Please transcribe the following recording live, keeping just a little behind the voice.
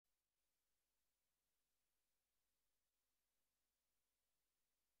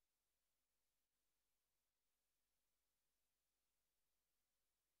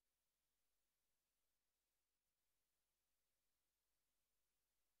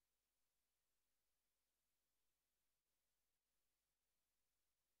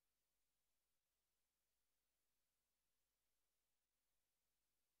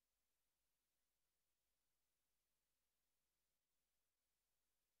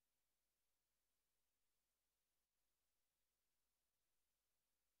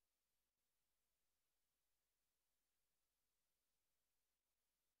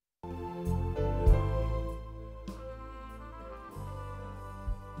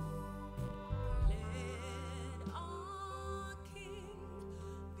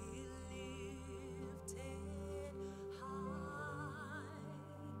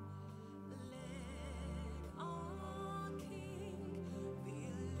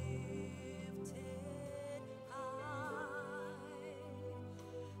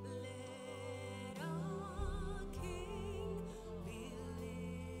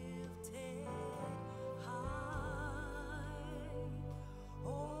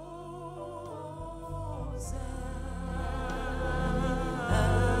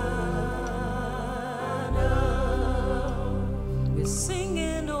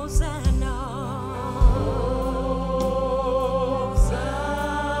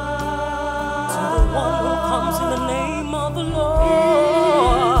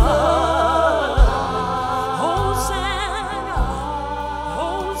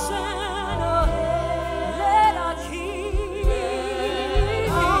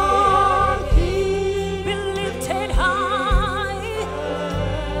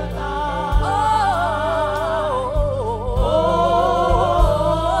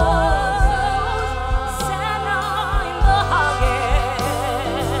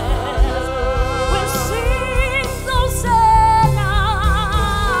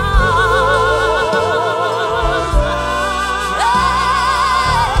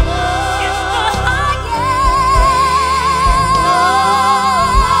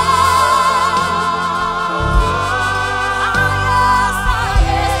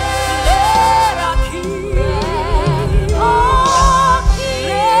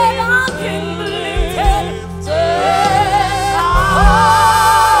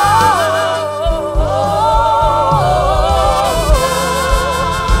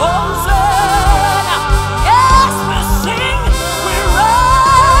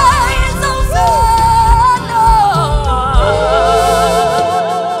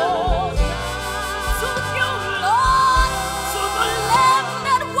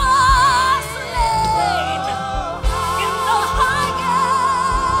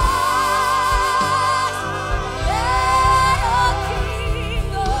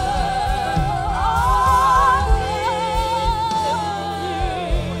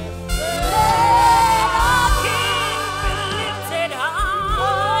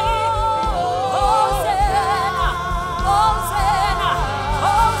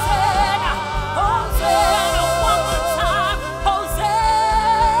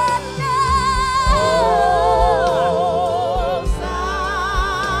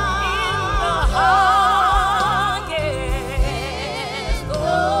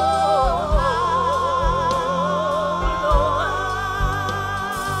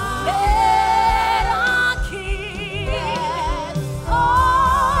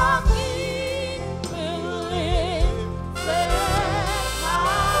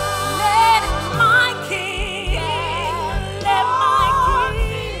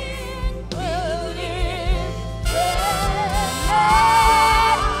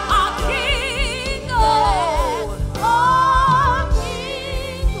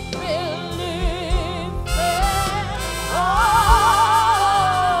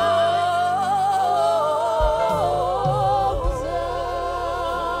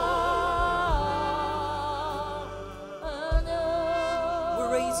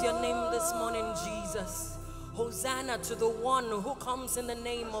praise your name this morning, Jesus. Hosanna to the one who comes in the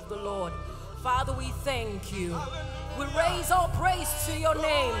name of the Lord. Father, we thank you. We raise our praise to your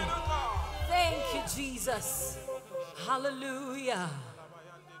name. Thank you, Jesus. Hallelujah.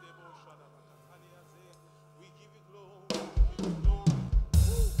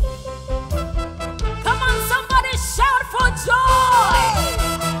 Come on, somebody shout for joy.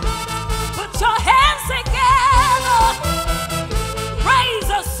 Put your hands together. Raise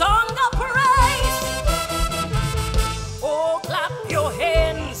a song of praise. Oh, clap your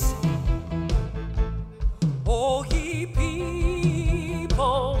hands. Oh, ye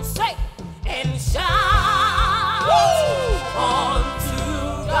people, say and shout unto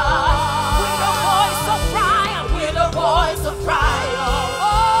God with a voice of triumph, with a voice of triumph.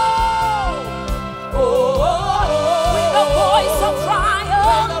 With a voice of triumph,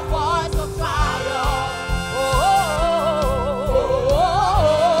 with a voice of triumph.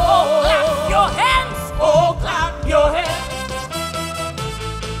 Oh, clap your hands. Oh, clap your hands.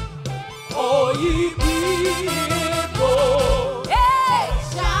 Oh, ye people, hey,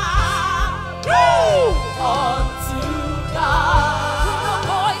 shout unto God with a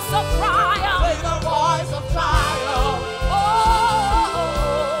voice of triumph, with a voice of triumph. Oh,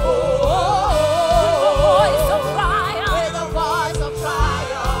 voice of triumph, with a voice of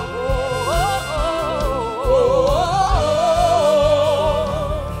triumph.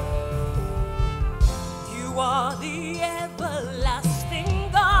 You are the everlasting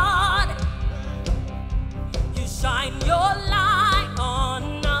God. You shine your light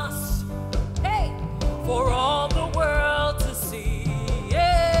on us, hey, for all the world to see.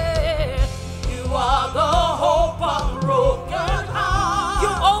 Yeah. You are the hope of broken heart. You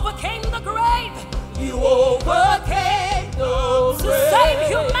overcame the grave. You overcame the grave. To save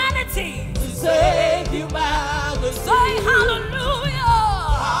humanity. To save humanity. Say hallelujah.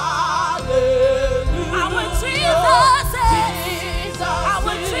 Hallelujah. Our Jesus is.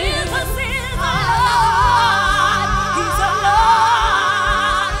 Our Jesus is alive. He's alive.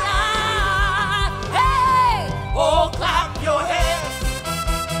 Hey. Oh, clap your hands.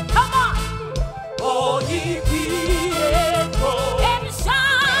 Come on. Oh, ye people. And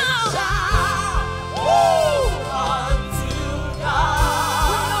shout. Unto God.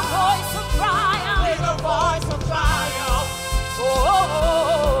 With a voice of triumph. With a voice of triumph.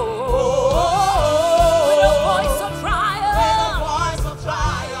 With a voice of triumph. With a voice of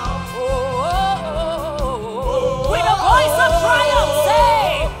triumph. With a voice of triumph. Say.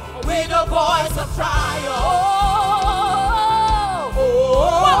 With a voice of triumph.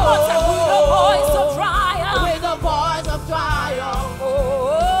 One more time. With a voice of triumph. With a voice of triumph.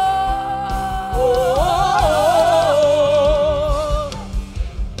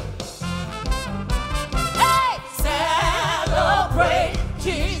 Hey, celebrate,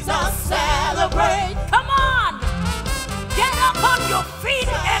 Jesus, celebrate. Come on, get up on your feet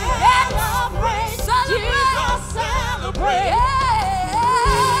and dance. Celebrate, celebrate.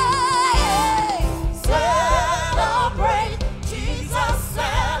 Celebrate, Jesus,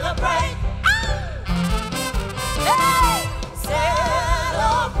 celebrate. Hey,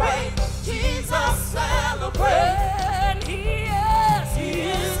 celebrate, Jesus, celebrate. And He is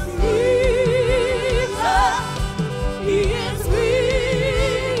risen. He is risen,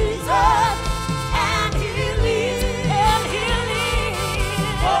 and He lives,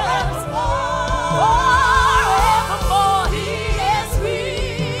 forevermore. He is risen.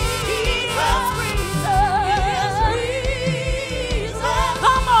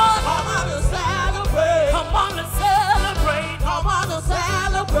 Come on to celebrate. Come on to celebrate. Come on to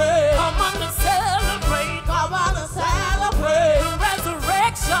celebrate. Come on to celebrate. Come on to celebrate. The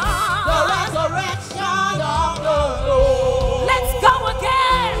resurrection. The resurrection of the Lord. Let's go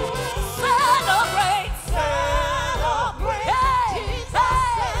again. Celebrate. Celebrate. Hey,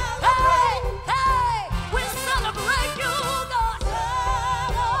 celebrate. Hey, we celebrate you, God.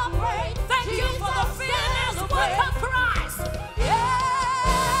 Celebrate. Thank you for the finished work of Christ. Yeah.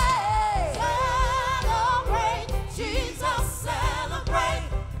 Celebrate. Jesus, celebrate.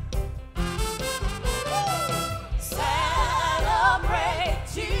 Celebrate.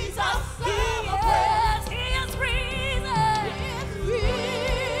 Jesus, celebrate. He is risen.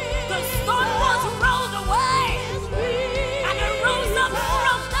 The storm was rolled away, and He rose up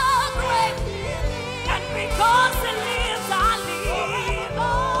from the grave. And because He lives, I live.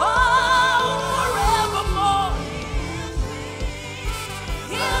 Oh, forevermore.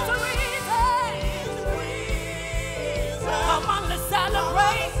 He is risen. Come on, let's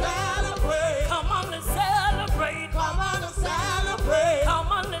celebrate. Come on, let's celebrate. Come on, let's celebrate.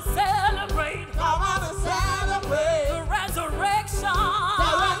 Come on, let's celebrate. Come on, let's celebrate. The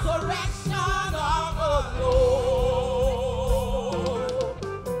resurrection.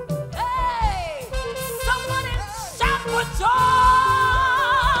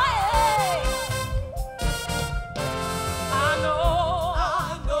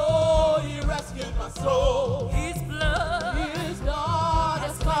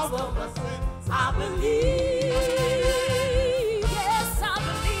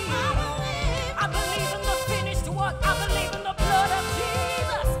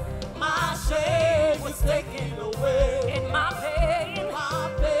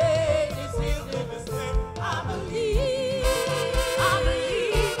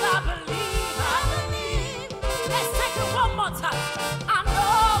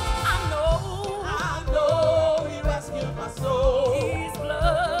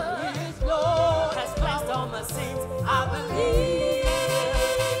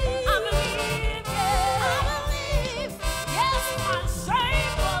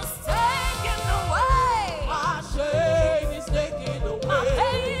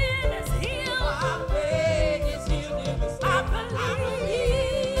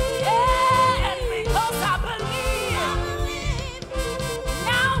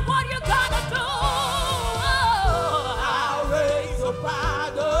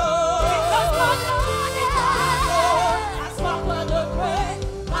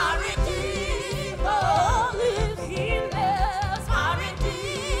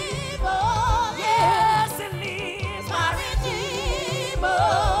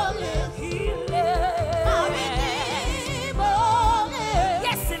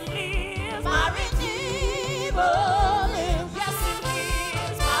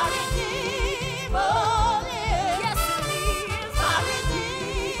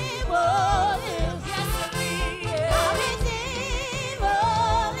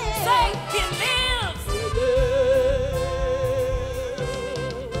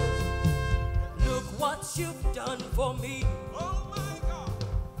 done for me. Oh my God.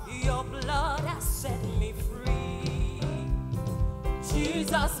 Your blood has set me free.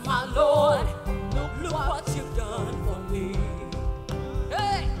 Jesus, my Lord, look what you've done for me.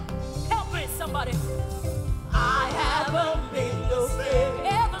 Hey, help me, somebody. I haven't been the same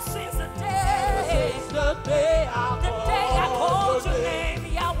ever since the day I called your name,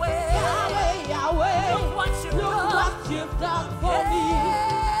 Yahweh. Yahweh, Yahweh, Look what you've look done. what you've done for me.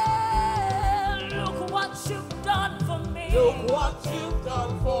 Hey, look what you've done for me. Look what you've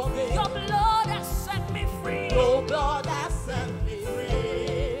done for me. Your blood has set me free. Your blood has set me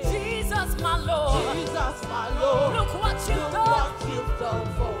free. Jesus, my Lord. Jesus, my Lord, Look what you've look done. what you've done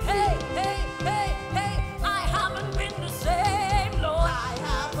for me. Hey, hey, hey, hey. I haven't been the same, Lord. I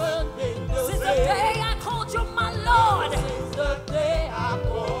haven't been the Since the same. day I called you my Lord. Since the day I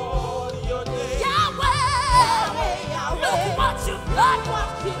called your name. Yahweh. Yahweh, Yahweh, Look what you've done.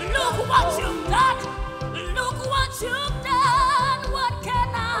 Look what you've done. Look what you've done. What can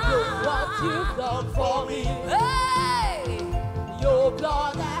look what you've I? done for me. Hey, Your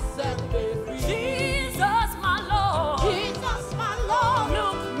blood has set me free. Jesus, my Lord. Jesus, my Lord,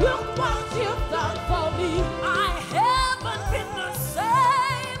 look what you've done for me. I haven't been the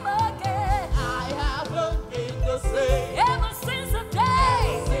same again. I haven't been the same Ever since the day.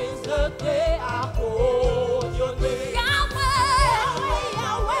 since the day I called your name. Yahweh. Yahweh,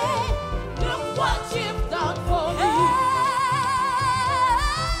 Yahweh, look what you've done for me.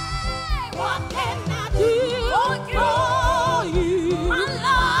 Hey, what can I Do do for you? for you, My Lord. my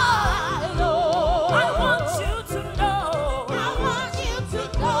Lord. I want you to know. I want you to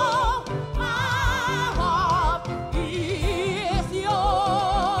know my heart is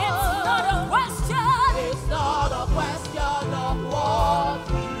yours. It's not a question. It's not a question of what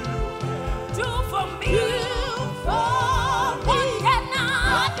you Do for me. do for What me. can I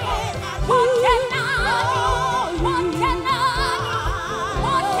do? What can I do? What can I do?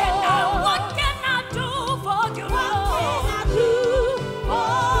 What can I do for you, What Lord? can I do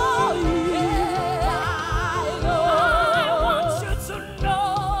for you, my Lord? I want you to know.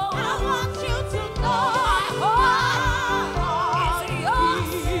 I want you to know My heart my heart is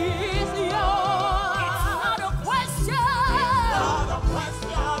yours. is It's yours. not a question. Not a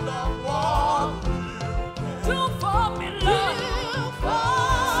question of what Do for me, you Lord. do for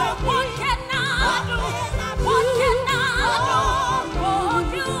Say, me. what can I do? What What can I do for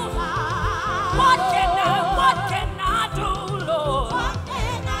you? What can I do, Lord? What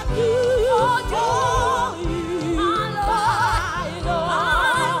can I do For for you, you, my my Lord? I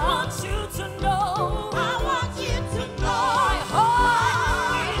Lord? want you to know. I want you to know My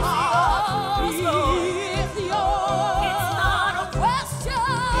heart is yours, Lord. is yours. It's not a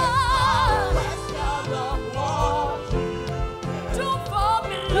question. Question of what Do for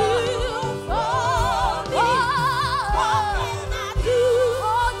me, you Lord. do for me. What can I do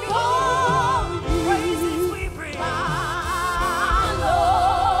for you, Praises we bring. my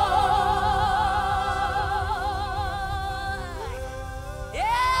Lord.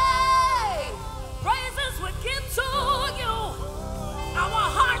 Yay! Praises we give to you. Our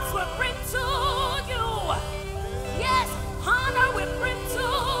hearts we bring to you. Yes, honor we bring to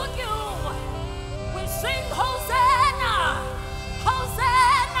you. We sing Hosanna,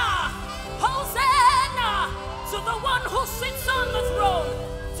 Hosanna, Hosanna to the one who sits on the throne,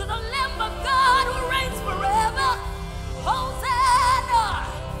 to the Lamb of God who reigns forever. Hosanna,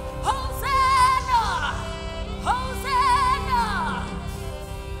 Hosanna, Hosanna.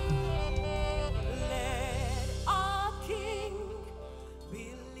 Let our King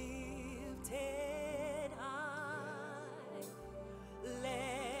be lifted high.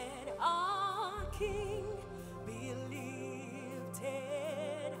 Let our King be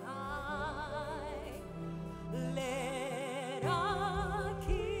lifted high. Let our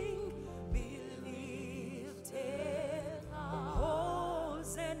King be lifted high.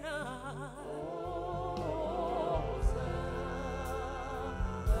 Hosanna.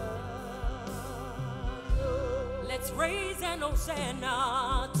 Let's raise an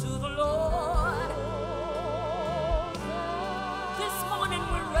Hosanna to the Lord. This morning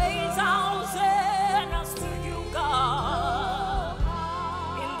we raise our Hosannas to you, God.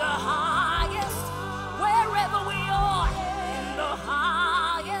 In the highest, wherever we are, in the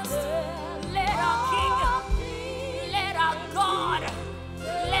highest, let our King, let our God,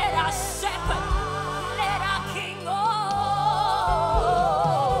 let our Shepherd, let our King, oh,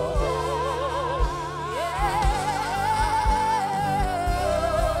 yeah.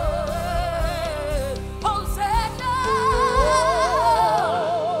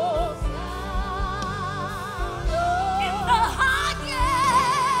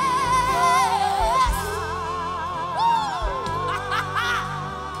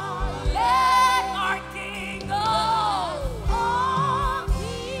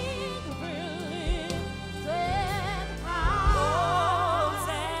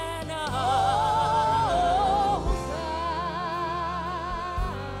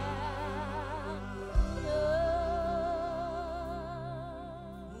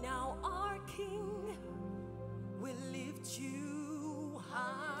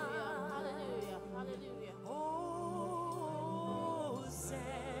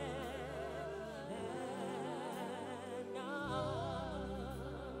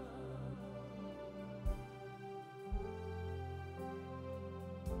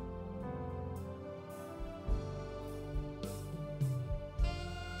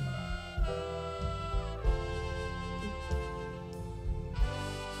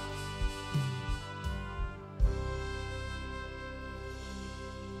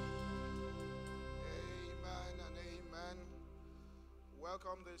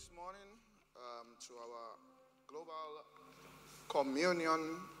 welcome this morning to our global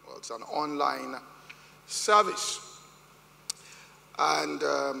communion. Well, it's an online service. And,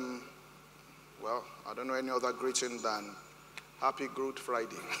 well, I don't know any other greeting than Happy Good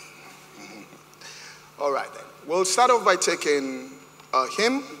Friday. All right, then. We'll start off by taking a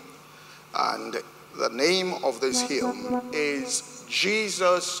hymn. And the name of this hymn is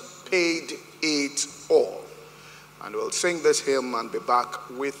Jesus Paid It All. And we'll sing this hymn and be back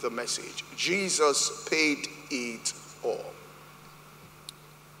with the message. Jesus paid it all.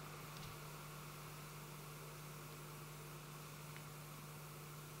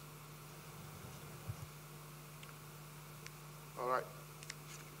 All right.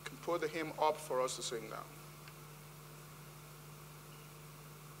 You can put the hymn up for us to sing now.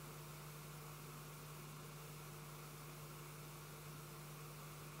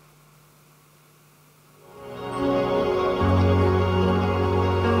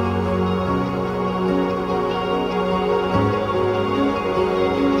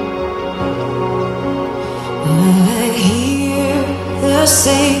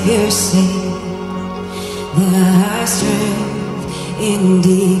 Savior say thy strength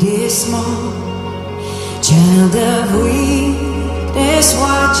indeed is small. Child of weakness,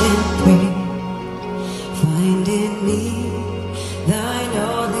 watch and pray. Find in me thine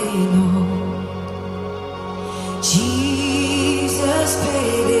all in all. Jesus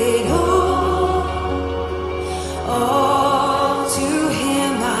paid it all to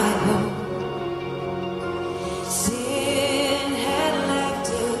him I owe. Sin had left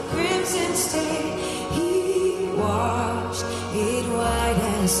a crimson stain, he washed it white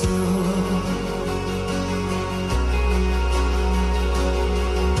as snow.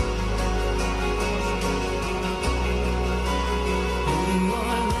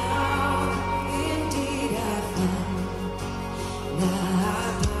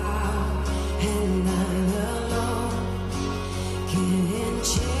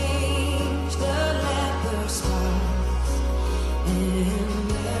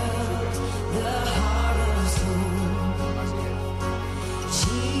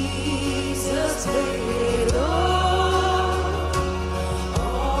 Jesus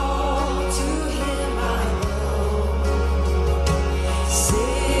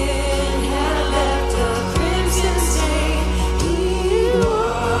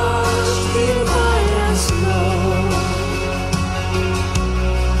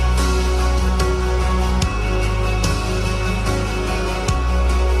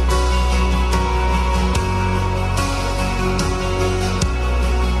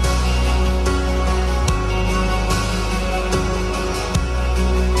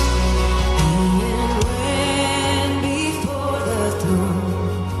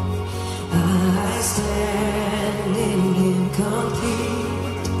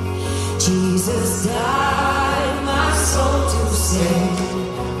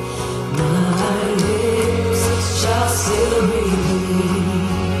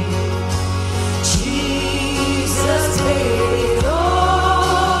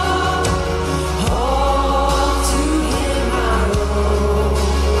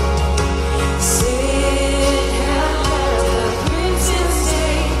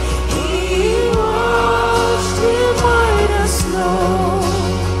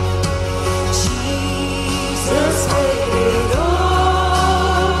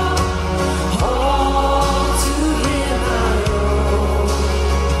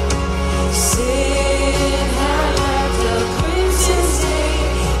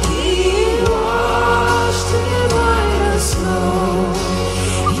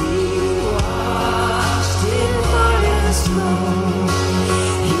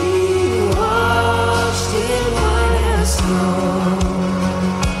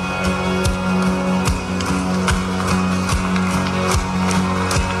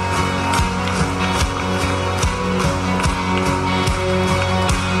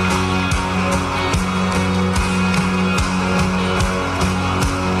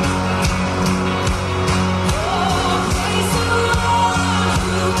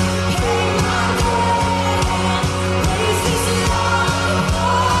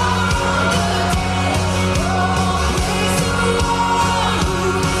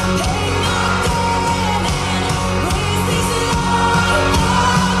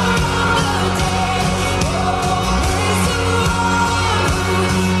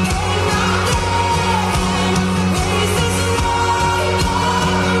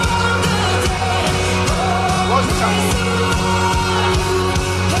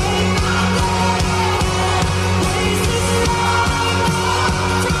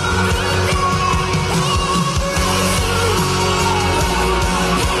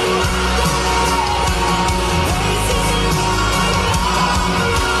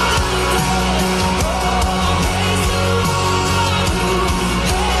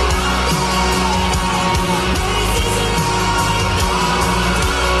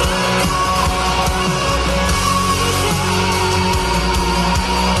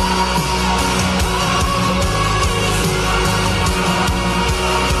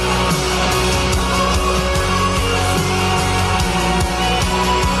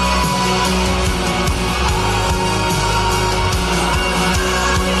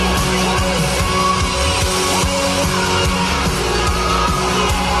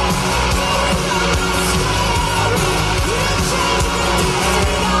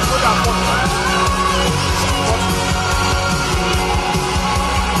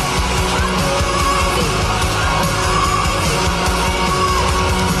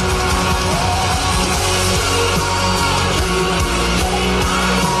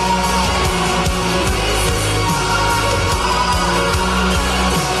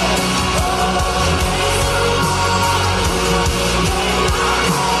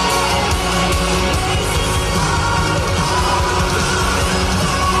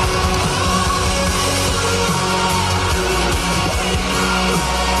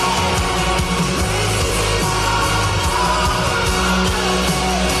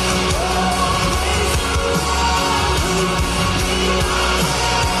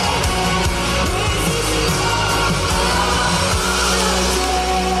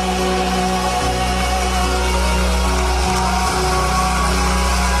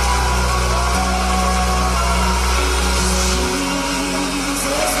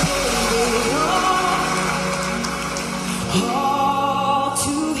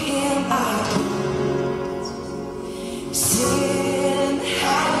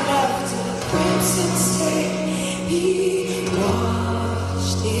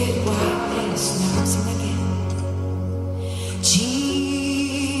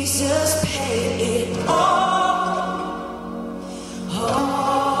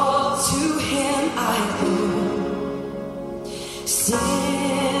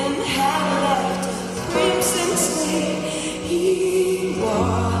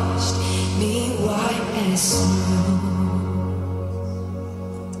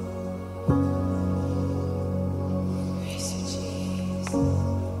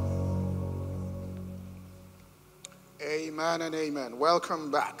Amen and amen.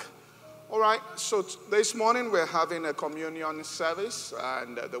 Welcome back. All right, so this morning we're having a communion service,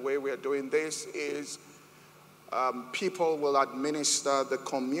 and the way we're doing this is people will administer the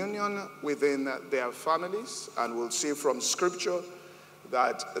communion within their families, and we'll see from Scripture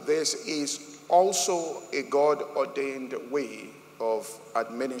that this is also a God-ordained way of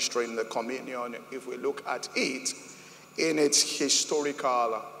administering the communion if we look at it in its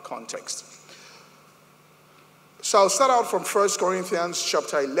historical context. So I'll start out from 1 Corinthians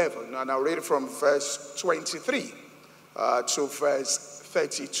chapter 11, and I'll read from verse 23 to verse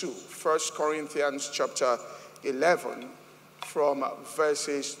 32. 1 Corinthians chapter 11 from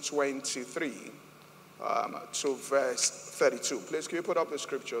verses 23 to verse 32. Please, can you put up the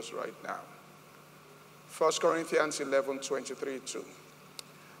scriptures right now? 1 Corinthians 11, 23 2.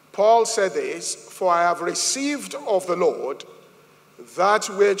 Paul said this, "For I have received of the Lord that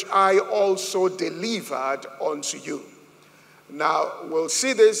which I also delivered unto you." Now, we'll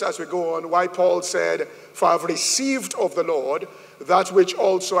see this as we go on, why Paul said, "For I have received of the Lord that which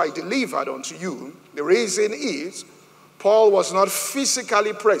also I delivered unto you." The reason is, Paul was not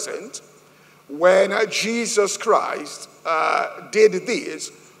physically present when Jesus Christ did this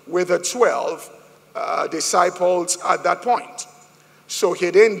with the 12 disciples at that point. So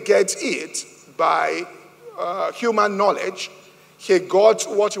he didn't get it by human knowledge. He got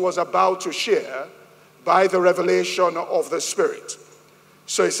what he was about to share by the revelation of the Spirit.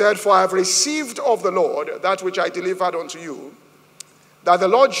 So he said, "For I have received of the Lord that which I delivered unto you, that the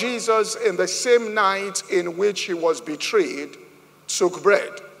Lord Jesus, in the same night in which he was betrayed, took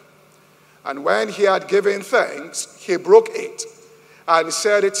bread. And when he had given thanks, he broke it and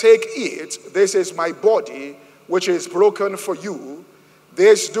said, 'Take, eat, this is my body, which is broken for you.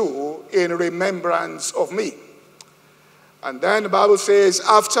 This do in remembrance of me.' And then the Bible says,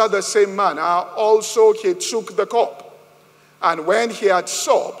 after the same manner also he took the cup. And when he had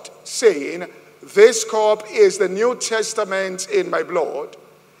supped, saying, 'This cup is the New Testament in my blood.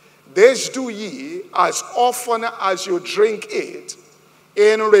 This do ye as often as you drink it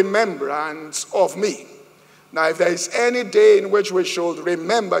in remembrance of me.'" Now, if there is any day in which we should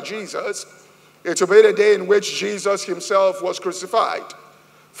remember Jesus, it will be the day in which Jesus himself was crucified.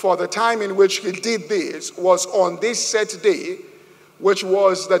 For the time in which he did this was on this set day, which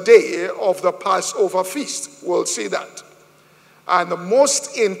was the day of the Passover feast. We'll see that. And the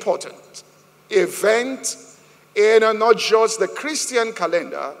most important event in not just the Christian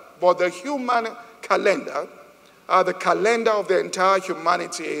calendar, but the human calendar, the calendar of the entire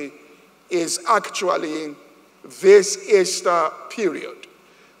humanity, is actually this Easter period.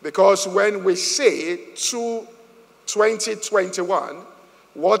 Because when we say to 2021,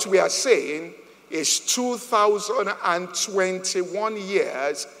 what we are saying is 2021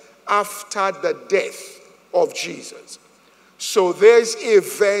 years after the death of Jesus. So this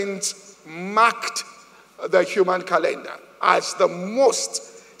event marked the human calendar as the most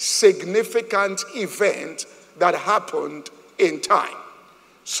significant event that happened in time.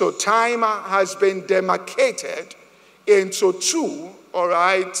 So time has been demarcated into two,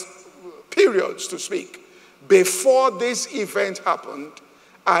 periods to speak. Before this event happened,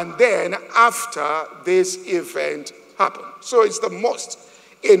 and then after this event happened. So it's the most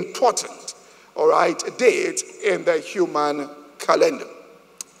important, date in the human calendar.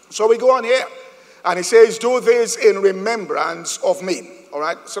 So we go on here, and it says, "Do this in remembrance of me." All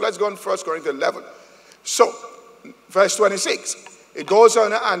right, so let's go on 1 Corinthians 11. So, verse 26, it goes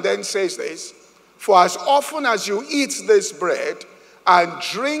on and then says this, "For as often as you eat this bread and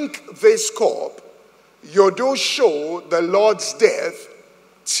drink this cup, you do show the Lord's death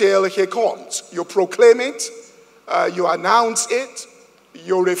till he comes." You proclaim it, you announce it,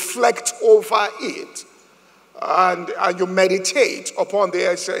 you reflect over it, and you meditate upon the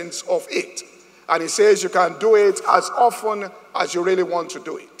essence of it. And he says you can do it as often as you really want to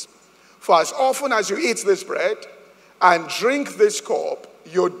do it. "For as often as you eat this bread and drink this cup,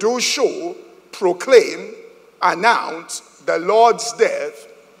 you do show, proclaim, announce the Lord's death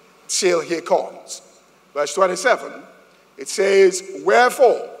till he comes." Verse 27, it says,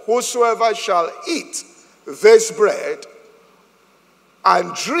 "Wherefore, whosoever shall eat this bread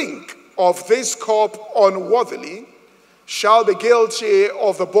and drink of this cup unworthily shall be guilty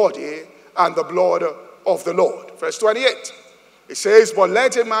of the body and the blood of the Lord." Verse 28, it says, "But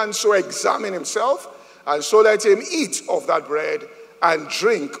let a man so examine himself, and so let him eat of that bread and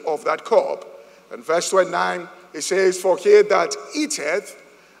drink of that cup." And verse 29, it says, "For he that eateth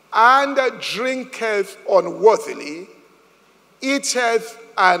and drinketh unworthily eateth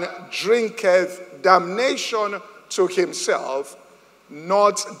and drinketh damnation to himself,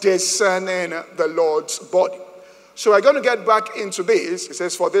 not discerning the Lord's body." So we're going to get back into this. It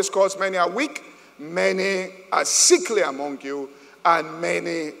says, for this cause many are weak, many are sickly among you, and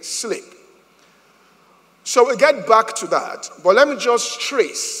many sleep. So we'll get back to that. But let me just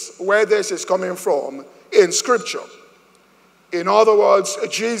trace where this is coming from in Scripture. In other words,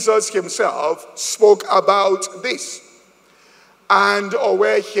 Jesus himself spoke about this. And or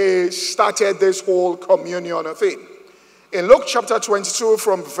where he started this whole communion thing. In Luke chapter 22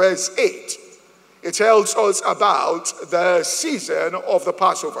 from verse 8, it tells us about the season of the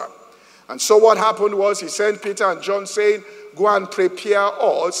Passover. And so what happened was he sent Peter and John saying, go and prepare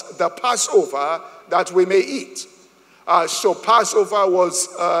us the Passover that we may eat. So Passover was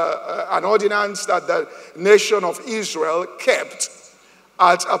an ordinance that the nation of Israel kept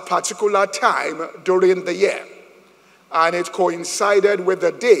at a particular time during the year. And it coincided with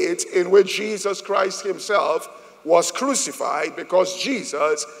the date in which Jesus Christ himself was crucified, because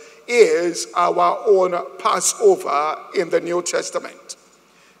Jesus is our own Passover in the New Testament.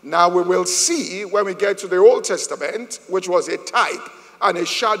 Now we will see when we get to the Old Testament, which was a type and a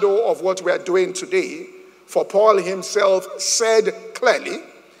shadow of what we are doing today. For Paul himself said clearly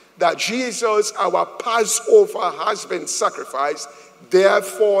that Jesus, our Passover, has been sacrificed.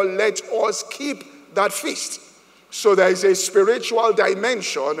 Therefore, let us keep that feast. So there is a spiritual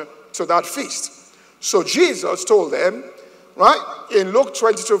dimension to that feast. So Jesus told them, right, in Luke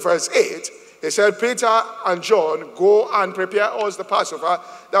 22 verse 8, he said, Peter and John, go and prepare us the Passover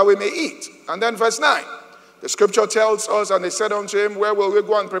that we may eat. And then verse 9, the scripture tells us, and they said unto him, where will we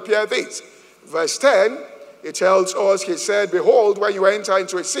go and prepare this? Verse 10, it tells us, he said, behold, when you enter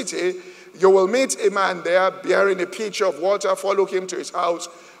into a city, you will meet a man there bearing a pitcher of water. Follow him to his house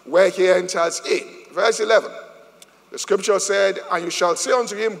where he enters in. Verse 11, the scripture said, and you shall say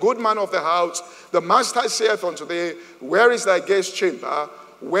unto him, good man of the house, the master saith unto thee, where is thy guest chamber,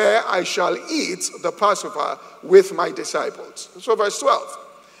 where I shall eat the Passover with my disciples? So verse 12,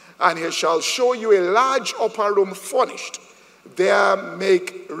 and he shall show you a large upper room furnished. There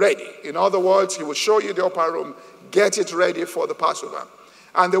make ready. In other words, he will show you the upper room, get it ready for the Passover.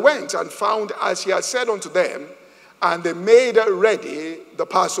 And they went and found as he had said unto them, and they made ready the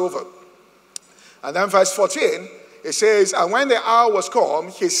Passover. And then verse 14, it says, and when the hour was come,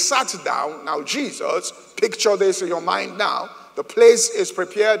 he sat down. Now Jesus, picture this in your mind now. The place is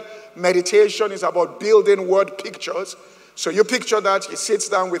prepared. Meditation is about building word pictures. So you picture that he sits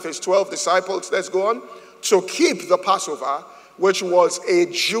down with his 12 disciples. Let's go on. To keep the Passover, which was a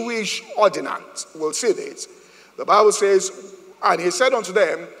Jewish ordinance. We'll see this. The Bible says, and he said unto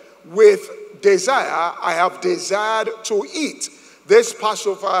them, with desire I have desired to eat this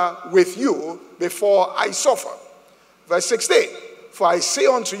Passover with you before I suffer. Verse 16, for I say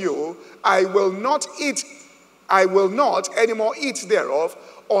unto you, I will not anymore eat thereof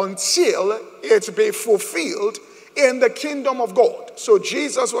until it be fulfilled in the kingdom of God. So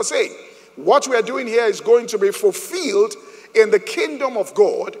Jesus was saying, what we are doing here is going to be fulfilled in the kingdom of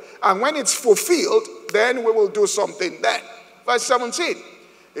God. And when it's fulfilled, then we will do something then. Verse 17,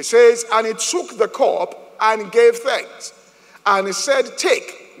 it says, and he took the cup and gave thanks. And he said,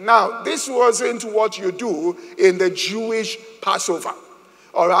 take. Now, this wasn't what you do in the Jewish Passover.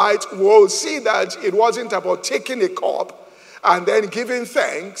 All right, we'll see that it wasn't about taking a cup and then giving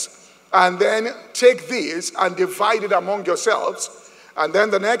thanks and then take this and divide it among yourselves. And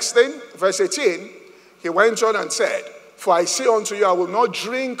then the next thing, verse 18, he went on and said, for I say unto you, I will not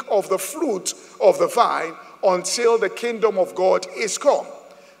drink of the fruit of the vine until the kingdom of God is come.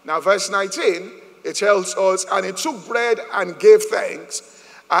 Now, verse 19, it tells us, and he took bread and gave thanks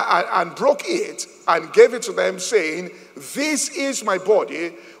and broke it and gave it to them, saying, this is my body,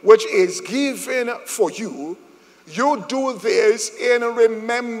 which is given for you. You do this in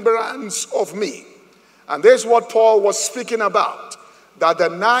remembrance of me. And this is what Paul was speaking about, that the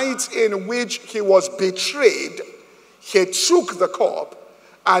night in which he was betrayed, he took the cup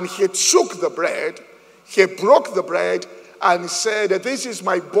and he took the bread, he broke the bread and said, this is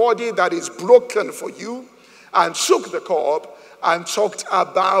my body that is broken for you, and took the cup and talked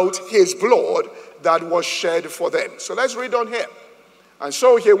about his blood that was shed for them. So let's read on here. And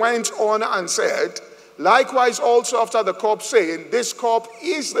so he went on and said, likewise also after the cup, saying, this cup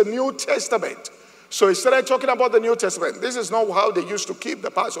is the New Testament. So he started talking about the New Testament. This is not how they used to keep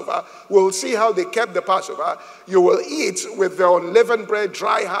the Passover. We'll see how they kept the Passover. You will eat with the unleavened bread,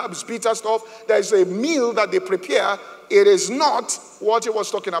 dry herbs, bitter stuff. There's a meal that they prepare. It is not what he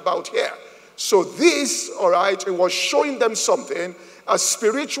was talking about here. So this, all right, it was showing them something, a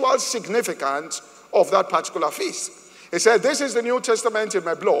spiritual significance of that particular feast. He said, this is the New Testament in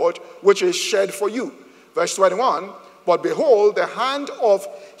my blood, which is shed for you. Verse 21, but behold, the hand of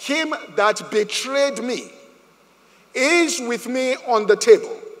him that betrayed me is with me on the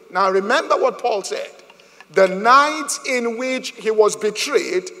table. Now remember what Paul said. The night in which he was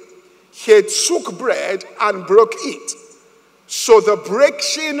betrayed, he took bread and broke it. So the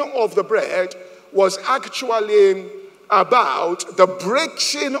breaking of the bread was actually about the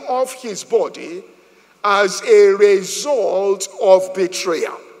breaking of his body as a result of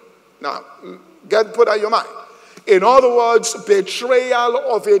betrayal. Now, put that in your mind. In other words, betrayal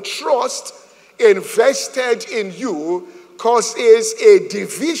of a trust invested in you causes a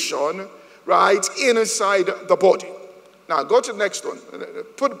division, right, inside the body. Now, go to the next one.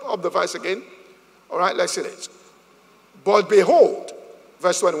 Put up the verse again. All right, let's see this. But behold,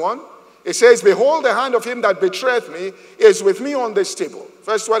 verse 21, it says, behold, the hand of him that betrayeth me is with me on this table.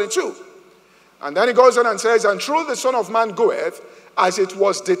 Verse 22. And then he goes on and says, and truly the Son of Man goeth, as it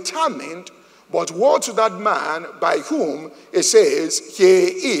was determined, but woe to that man by whom, it says, he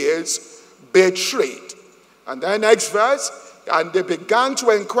is betrayed. And then next verse, and they began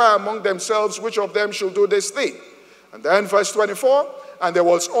to inquire among themselves which of them should do this thing. And then verse 24, and there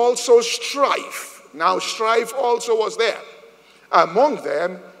was also strife. Now strife also was there among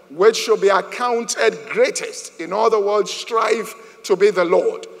them, which should be accounted greatest. In other words, strive to be the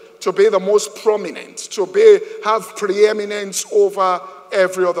Lord, to be the most prominent, to have preeminence over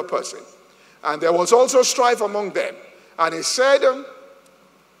every other person. And there was also strife among them. And he said,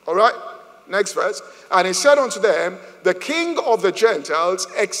 all right, next verse. And he said unto them, the king of the Gentiles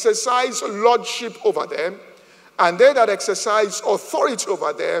exercise lordship over them, and they that exercise authority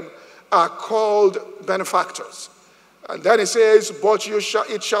over them are called benefactors. And then he says, but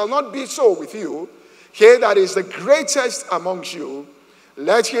it shall not be so with you. He that is the greatest amongst you,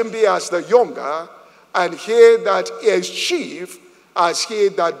 let him be as the younger, and he that is chief as he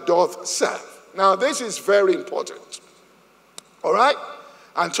that doth serve. Now this is very important. All right?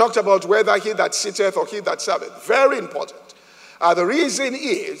 And talked about whether he that sitteth or he that serveth. Very important. The reason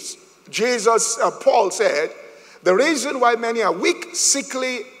is, Paul said, the reason why many are weak,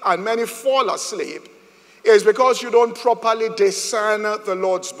 sickly, and many fall asleep is because you don't properly discern the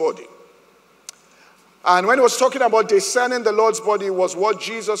Lord's body. And when he was talking about discerning the Lord's body was what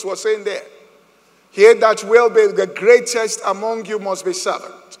Jesus was saying there. He that will be the greatest among you must be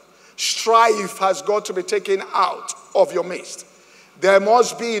servant. Strife has got to be taken out of your midst. There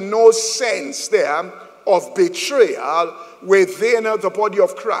must be no sense there of betrayal within the body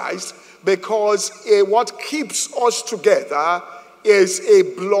of Christ, because what keeps us together is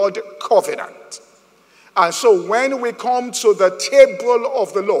a blood covenant. And so when we come to the table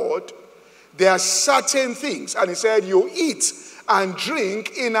of the Lord, there are certain things, and he said, you eat and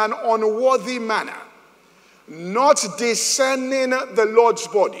drink in an unworthy manner, not discerning the Lord's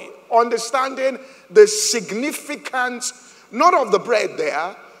body, understanding the significance, not of the bread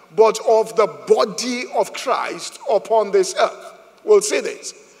there, but of the body of Christ upon this earth. We'll see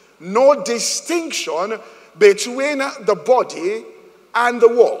this. No distinction between the body and the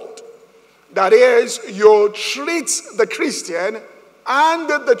world. That is, you treat the Christian and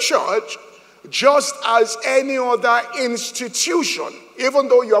the church just as any other institution, even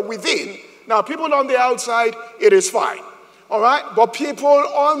though you are within. Now, people on the outside, it is fine. All right? But people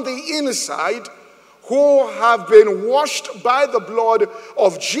on the inside who have been washed by the blood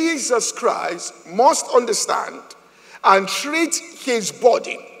of Jesus Christ must understand and treat his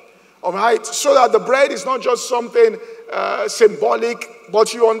body. All right? So that the bread is not just something symbolic,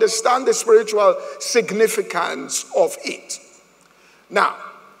 but you understand the spiritual significance of it. Now,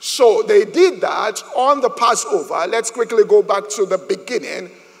 so they did that on the Passover. Let's quickly go back to the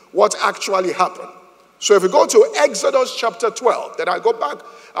beginning, what actually happened. So if we go to Exodus chapter 12, then I'll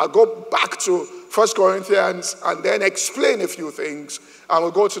go back to 1 Corinthians and then explain a few things, and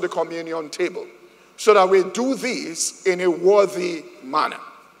we'll go to the communion table so that we do this in a worthy manner.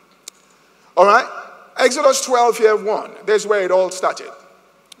 All right? Exodus 12 here 1. That's where it all started.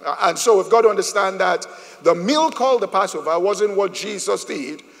 And so we've got to understand that the meal called the Passover wasn't what Jesus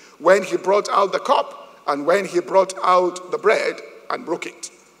did when he brought out the cup and when he brought out the bread and broke it.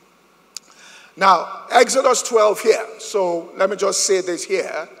 Now, Exodus 12 here. So let me just say this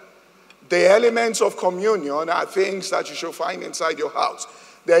here. The elements of communion are things that you should find inside your house.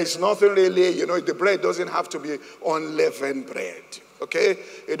 There is nothing really, the bread doesn't have to be unleavened bread. Okay?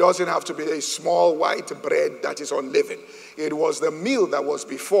 It doesn't have to be a small white bread that is unleavened. It was the meal that was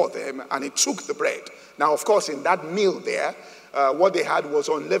before them, and it took the bread. Now, of course, in that meal there, what they had was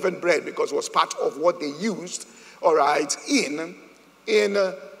unleavened bread because it was part of what they used, all right, in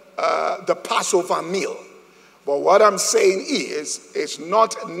the Passover meal. But what I'm saying is, it's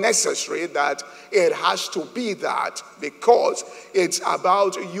not necessary that it has to be that, because it's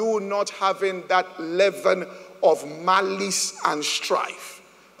about you not having that leaven of malice and strife.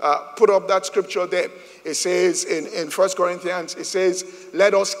 Put up that scripture there. It says in 1 Corinthians, it says,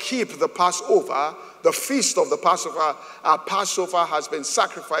 let us keep the Passover, the feast of the Passover. Our Passover has been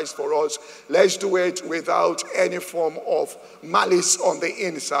sacrificed for us. Let's do it without any form of malice on the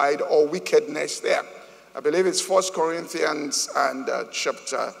inside or wickedness there. I believe it's 1 Corinthians and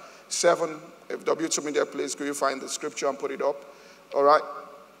chapter 7. If W2 Media, please, could you find the scripture and put it up? All right.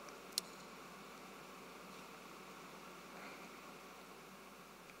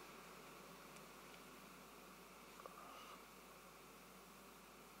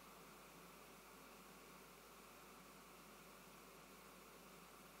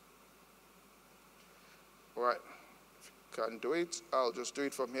 Right. If you can't do it, I'll just do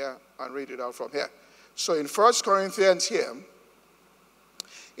it from here and read it out from here. So in 1 Corinthians here,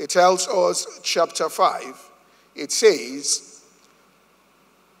 it tells us, chapter 5, it says,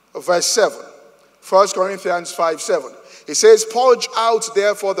 verse 7, 1 Corinthians 5:7. It says, purge out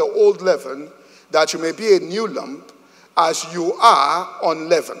therefore the old leaven, that you may be a new lump, as you are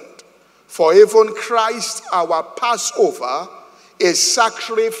unleavened. For even Christ our Passover is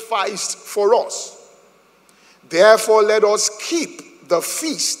sacrificed for us. Therefore let us keep the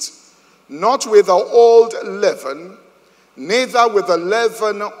feast, not with the old leaven, neither with the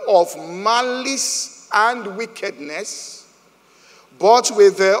leaven of malice and wickedness, but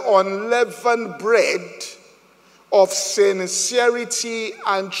with the unleavened bread of sincerity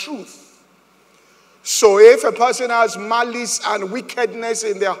and truth. So if a person has malice and wickedness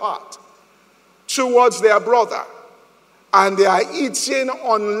in their heart towards their brother, and they are eating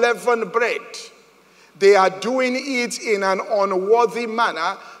unleavened bread, they are doing it in an unworthy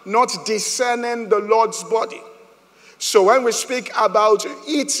manner, not discerning the Lord's body. So when we speak about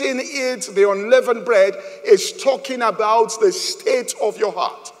eating it, the unleavened bread, is talking about the state of your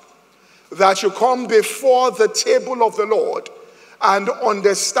heart. That you come before the table of the Lord and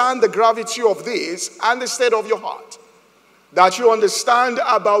understand the gravity of this and the state of your heart. That you understand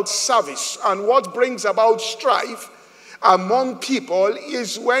about service and what brings about strife among people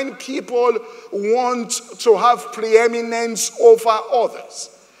is when people want to have preeminence over others.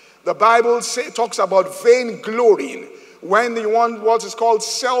 The Bible talks about vain glorying. When you want what is called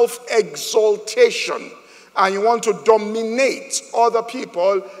self-exaltation and you want to dominate other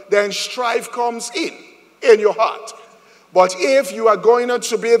people, then strife comes in your heart. But if you are going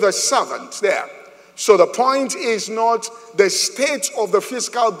to be the servant there, so the point is not the state of the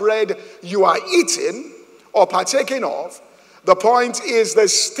physical bread you are eating or partaking of. The point is the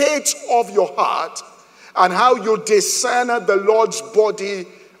state of your heart and how you discern the Lord's body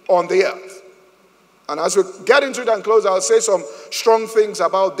on the earth. And as we get into it and close, I'll say some strong things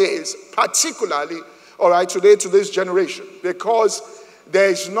about this, particularly, all right, today to this generation, because there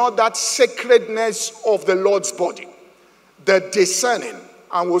is not that sacredness of the Lord's body, the discerning.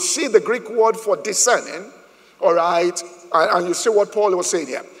 And we'll see the Greek word for discerning, all right, and you see what Paul was saying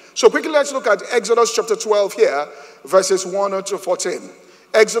here. So quickly, let's look at Exodus chapter 12 here, verses 1 to 14.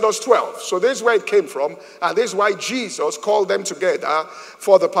 Exodus 12. So this is where it came from, and this is why Jesus called them together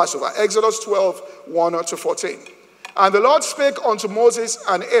for the Passover. Exodus 12, 1 to 14. And the Lord spake unto Moses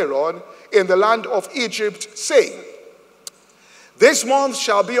and Aaron in the land of Egypt, saying, this month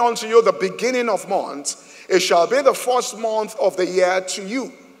shall be unto you the beginning of months. It shall be the first month of the year to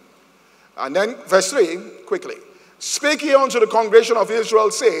you. And then verse 3, quickly. Speak ye unto the congregation of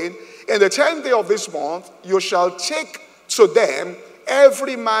Israel, saying, in the 10th day of this month you shall take to them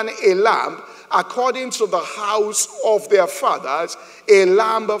every man a lamb according to the house of their fathers, a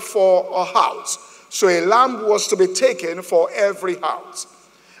lamb for a house. So a lamb was to be taken for every house.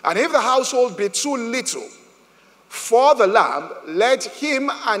 And if the household be too little for the lamb, let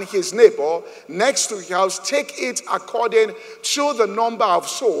him and his neighbor next to his house take it according to the number of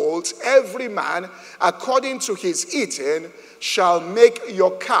souls. Every man according to his eating shall make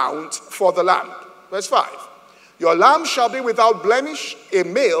your count for the lamb. Verse 5. Your lamb shall be without blemish, a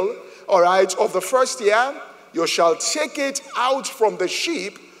male, all right, of the first year. You shall take it out from the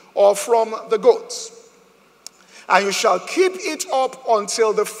sheep or from the goats. And you shall keep it up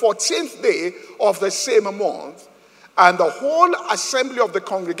until the 14th day of the same month. And the whole assembly of the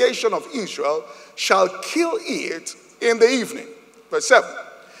congregation of Israel shall kill it in the evening. Verse 7.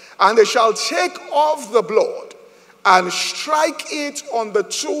 And they shall take off the blood and strike it on the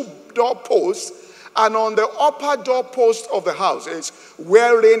two doorposts and on the upper doorpost of the houses,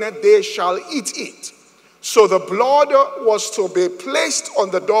 wherein they shall eat it. So the blood was to be placed on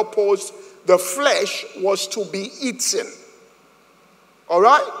the doorpost, the flesh was to be eaten. All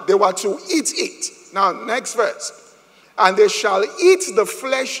right? They were to eat it. Now, next verse. And they shall eat the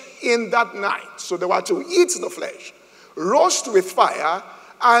flesh in that night. So they were to eat the flesh, roast with fire,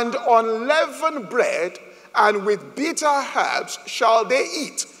 and unleavened bread, and with bitter herbs shall they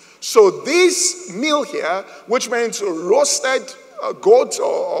eat. So this meal here, which means roasted goat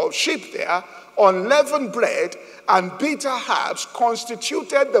or sheep there, unleavened bread, and bitter herbs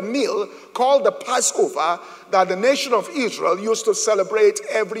constituted the meal called the Passover that the nation of Israel used to celebrate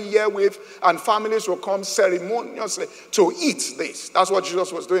every year with, and families will come ceremoniously to eat this. That's what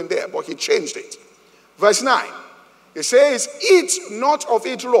Jesus was doing there, but he changed it. Verse 9, it says, eat not of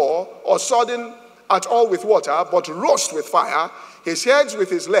it raw or sodden at all with water, but roast with fire, his heads with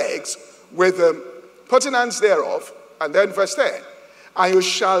his legs, with the pertinence thereof. And then verse 10, and you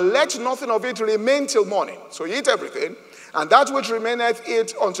shall let nothing of it remain till morning. So eat everything, and that which remaineth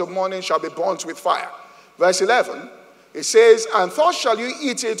it until morning shall be burnt with fire. Verse 11, it says, and thus shall you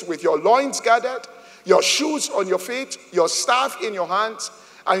eat it with your loins gathered, your shoes on your feet, your staff in your hands,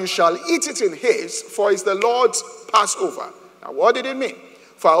 and you shall eat it in haste, for it's the Lord's Passover. Now what did it mean?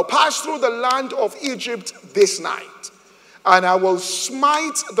 For I will pass through the land of Egypt this night, and I will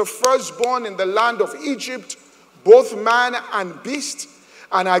smite the firstborn in the land of Egypt, both man and beast,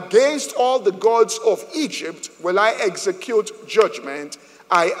 and against all the gods of Egypt will I execute judgment.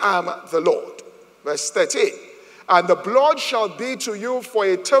 I am the Lord. Verse 13, and the blood shall be to you for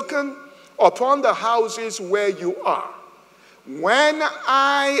a token upon the houses where you are. When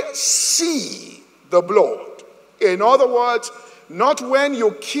I see the blood, in other words, not when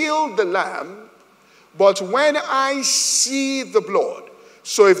you kill the lamb, but when I see the blood.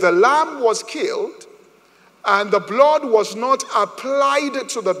 So if the lamb was killed, and the blood was not applied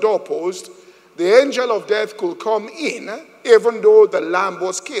to the doorpost, the angel of death could come in, even though the lamb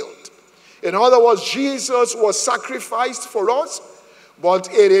was killed. In other words, Jesus was sacrificed for us, but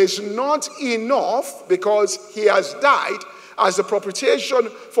it is not enough because he has died as a propitiation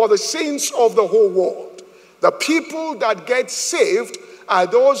for the sins of the whole world. The people that get saved are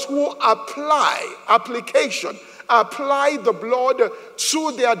those who apply the blood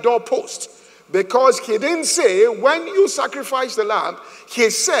to their doorpost. Because he didn't say, when you sacrifice the lamb, he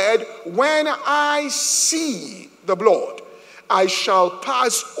said, when I see the blood, I shall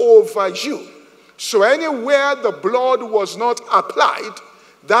pass over you. So anywhere the blood was not applied,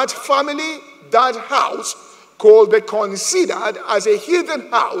 that family, that house, could be considered as a heathen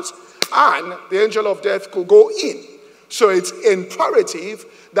house, and the angel of death could go in. So it's imperative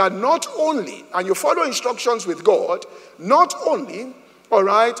that not only, and you follow instructions with God, not only, all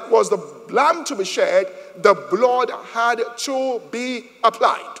right, was the lamb to be shed, the blood had to be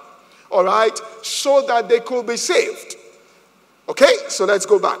applied, all right, so that they could be saved. Okay, so let's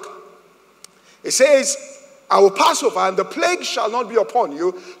go back. It says, I will pass over, and the plague shall not be upon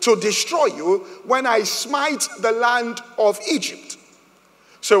you to destroy you when I smite the land of Egypt.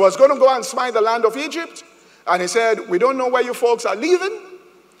 So he was going to go and smite the land of Egypt, and he said, we don't know where you folks are living,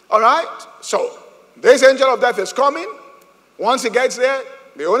 all right? So this angel of death is coming. Once he gets there,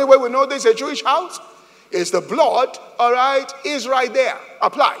 the only way we know this is a Jewish house is the blood, all right, is right there,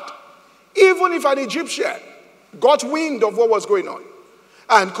 applied. Even if an Egyptian got wind of what was going on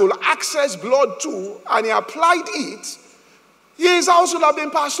and could access blood too, and he applied it, his house would have been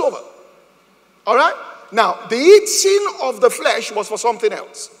passed over. All right? Now, the eating of the flesh was for something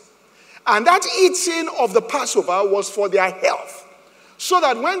else. And that eating of the Passover was for their health. So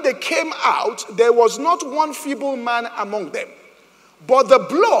that when they came out, there was not one feeble man among them. But the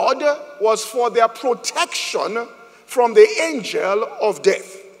blood was for their protection from the angel of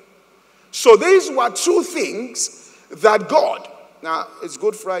death. So these were two things that God, now it's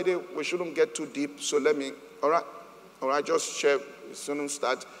Good Friday, we shouldn't get too deep, so let me, all right, just share, shouldn't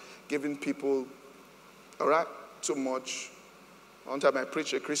start giving people, all right, too much. One time I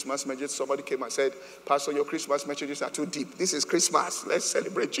preached a Christmas message, somebody came and said, Pastor, your Christmas messages are too deep. This is Christmas, let's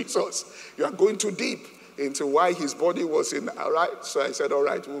celebrate Jesus. You are going too deep into why his body was in, all right? So I said, all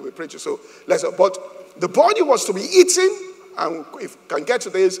right, we'll be preaching. So let's, but the body was to be eaten, and if we can get to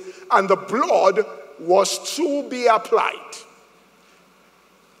this, and the blood was to be applied.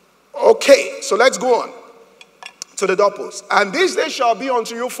 Okay, so let's go on to the doorpost. And this day shall be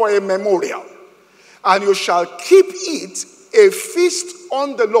unto you for a memorial, and you shall keep it a feast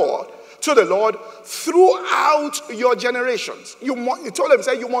on the Lord, to the Lord, throughout your generations. He told them,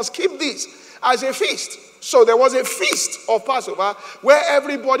 say, you must keep this as a feast. So there was a feast of Passover where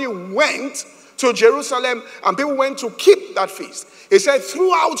everybody went to Jerusalem and people went to keep that feast. He said,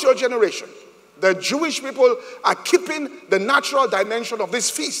 throughout your generation, the Jewish people are keeping the natural dimension of this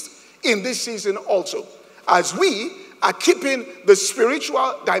feast in this season also, as we are keeping the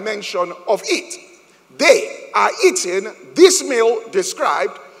spiritual dimension of it. They are eating this meal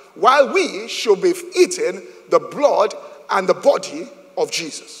described, while we should be eating the blood and the body of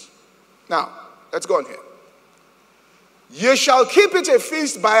Jesus. Now, let's go on here. You shall keep it a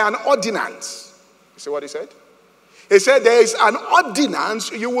feast by an ordinance. You see what he said? He said there is an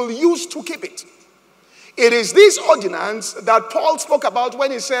ordinance you will use to keep it. It is this ordinance that Paul spoke about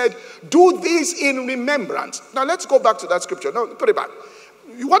when he said, do this in remembrance. Now let's go back to that scripture. No, put it back.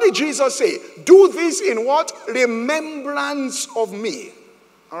 What did Jesus say? Do this in what? Remembrance of me.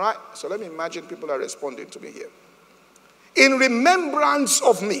 All right? So let me imagine people are responding to me here. In remembrance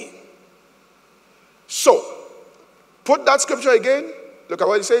of me. So, put that scripture again. Look at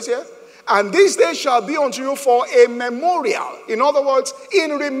what it says here. And this day shall be unto you for a memorial. In other words,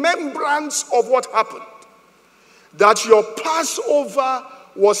 in remembrance of what happened. That your Passover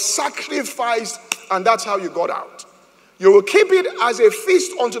was sacrificed, and that's how you got out. You will keep it as a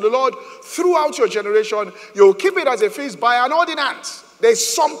feast unto the Lord throughout your generation. You will keep it as a feast by an ordinance. There's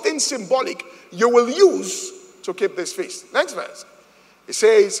something symbolic you will use to keep this feast. Next verse. It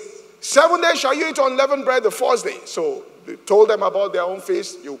says, 7 days shall you eat unleavened bread the first day. So they told them about their own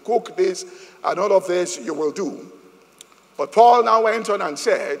feast. You cook this and all of this you will do. But Paul now went on and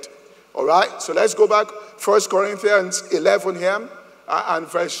said, all right, so let's go back. 1 Corinthians 11 here and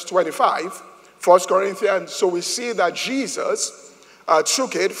verse 25. 1 Corinthians, so we see that Jesus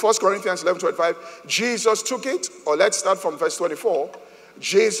took it. 1 Corinthians 11, 25. Jesus took it, or let's start from verse 24.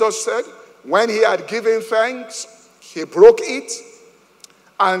 Jesus said, when he had given thanks, he broke it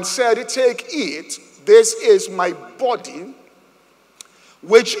and said, take, eat. This is my body,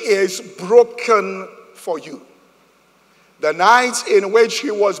 which is broken for you. The night in which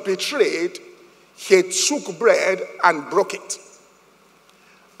he was betrayed, he took bread and broke it.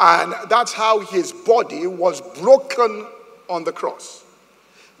 And that's how his body was broken on the cross.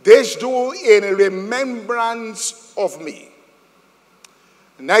 This do in remembrance of me.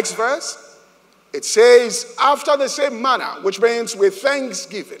 Next verse, it says, after the same manner, which means with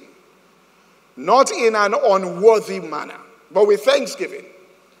thanksgiving, not in an unworthy manner, but with thanksgiving,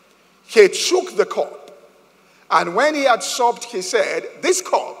 he took the cup. And when he had supped, he said, this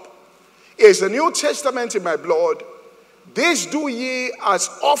cup is the New Testament in my blood. This do ye as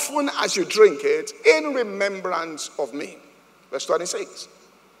often as you drink it in remembrance of me. Verse 26.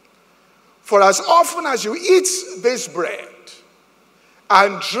 For as often as you eat this bread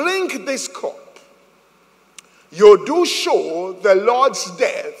and drink this cup, you do show the Lord's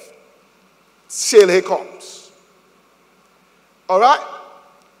death till he comes. All right?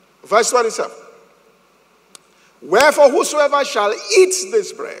 Verse 27. Wherefore whosoever shall eat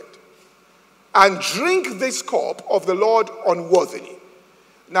this bread and drink this cup of the Lord unworthily.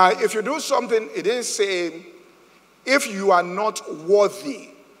 Now, if you do something, it didn't say, if you are not worthy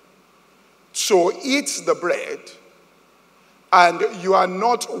to eat the bread and you are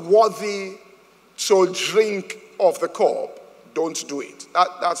not worthy to drink of the cup, don't do it.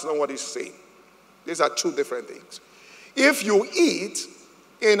 That's not what he's saying. These are two different things. If you eat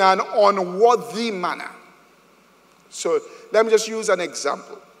in an unworthy manner. So let me just use an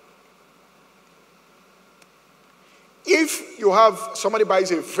example. If you have, somebody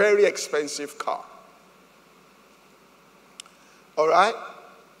buys a very expensive car. All right?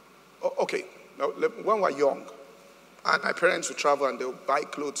 Okay. Now, when we were young, and my parents would travel and they would buy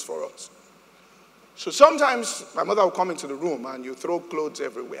clothes for us. So sometimes my mother would come into the room and you throw clothes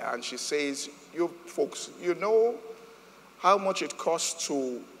everywhere. And she says, you folks, you know how much it costs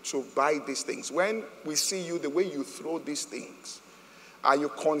to buy these things. When we see you, the way you throw these things, and you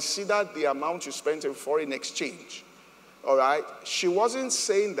consider the amount you spent in foreign exchange, all right? She wasn't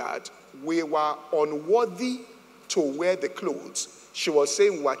saying that we were unworthy to wear the clothes. She was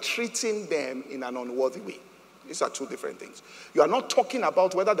saying we were treating them in an unworthy way. These are two different things. You are not talking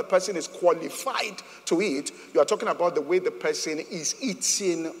about whether the person is qualified to eat. You are talking about the way the person is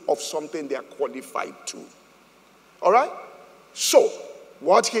eating of something they are qualified to. All right? So,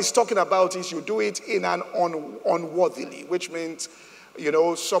 what he's talking about is you do it in an unworthily, which means, you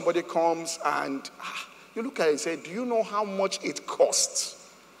know, somebody comes and you look at it and say, do you know how much it costs?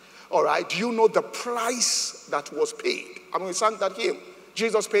 All right, do you know the price that was paid? I mean, we sang that hymn.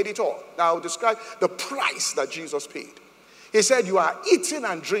 Jesus paid it all. Now, I'll describe the price that Jesus paid. He said, you are eating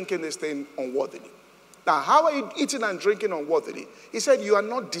and drinking this thing unworthily. Now, how are you eating and drinking unworthily? He said, you are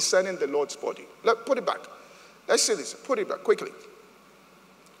not discerning the Lord's body. Put it back. Let's see this. Put it back quickly.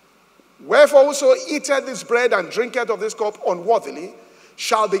 Wherefore whoso eateth this bread and drinketh of this cup unworthily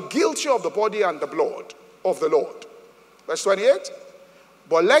shall be guilty of the body and the blood of the Lord. Verse 28.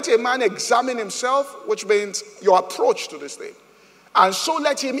 But let a man examine himself, which means your approach to this thing. And so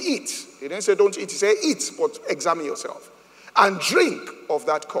let him eat. He didn't say don't eat. He said eat, but examine yourself. And drink of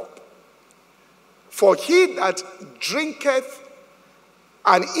that cup. For he that drinketh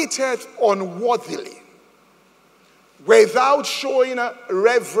and eateth unworthily, without showing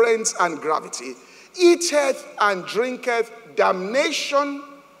reverence and gravity, eateth and drinketh damnation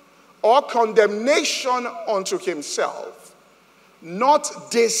or condemnation unto himself,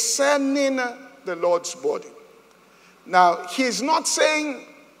 not discerning the Lord's body. Now, he's not saying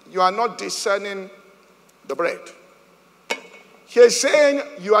you are not discerning the bread. He's saying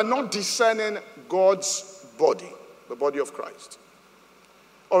you are not discerning God's body, the body of Christ.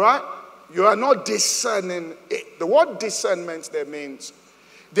 All right? You are not discerning it. The word discernment there means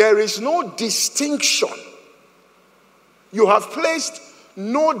there is no distinction. You have placed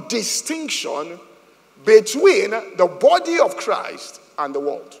no distinction between the body of Christ and the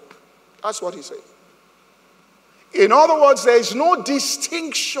world. That's what he said. In other words, there is no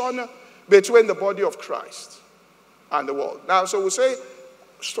distinction between the body of Christ and the world. Now, so we'll say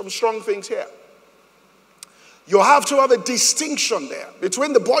some strong things here. You have to have a distinction there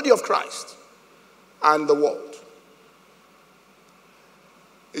between the body of Christ and the world.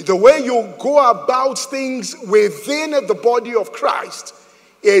 The way you go about things within the body of Christ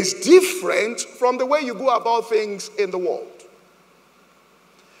is different from the way you go about things in the world.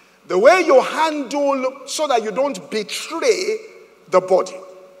 The way you handle so that you don't betray the body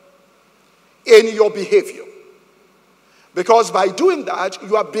in your behavior. Because by doing that,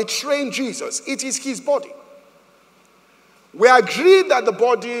 you are betraying Jesus. It is his body. We agree that the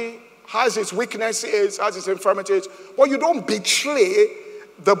body has its weaknesses, has its infirmities, but you don't betray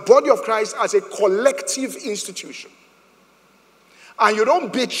the body of Christ as a collective institution. And you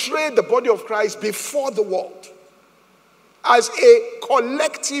don't betray the body of Christ before the world as a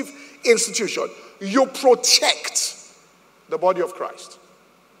collective institution. You protect the body of Christ.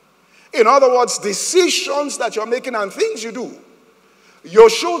 In other words, decisions that you're making and things you do, you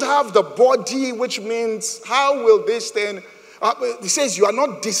should have the body, which means how will this thing... He says you are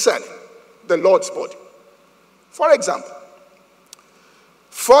not discerning the Lord's body. For example,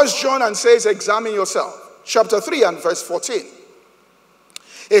 1 John and says, examine yourself. Chapter 3 and verse 14.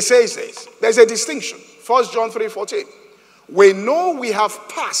 It says this. There's a distinction. 1 John 3:14. We know we have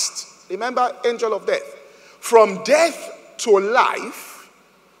passed, remember, angel of death, from death to life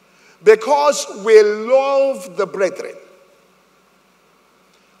because we love the brethren.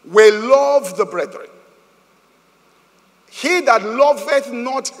 We love the brethren. He that loveth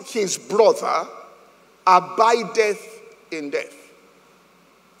not his brother abideth in death.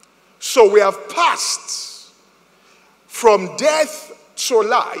 So we have passed from death to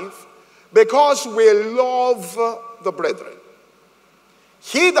life because we love the brethren.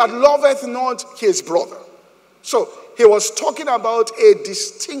 He that loveth not his brother. So he was talking about a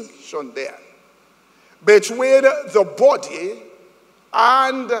distinction there between the body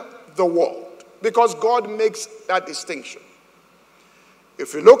and the world. Because God makes that distinction.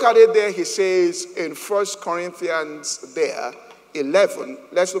 If you look at it there, he says in 1 Corinthians there, 11,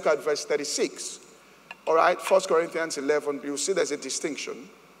 let's look at verse 36. All right, 1 Corinthians 11, you see there's a distinction.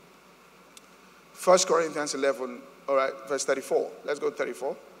 1 Corinthians 11, all right, verse 34. Let's go to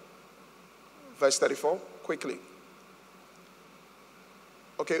 34. Verse 34, quickly.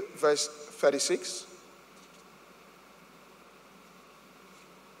 Okay, verse 36.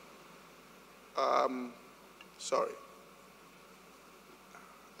 Sorry.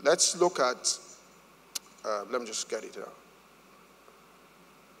 Let's look at, let me just get it out.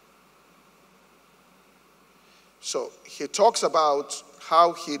 So he talks about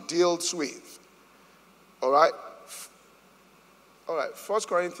how he deals with, all right, 1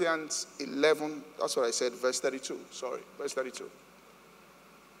 Corinthians 11, that's what I said, verse 32, sorry, verse 32.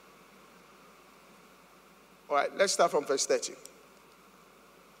 All right, let's start from verse 30.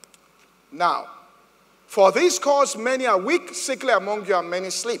 Now, for this cause many are weak, sickly among you, and many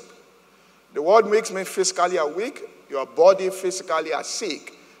sleep. The word makes me physically are weak, your body physically are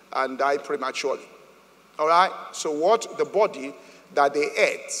sick, and die prematurely. All right? So what the body that they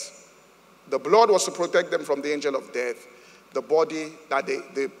ate, the blood was to protect them from the angel of death. The body that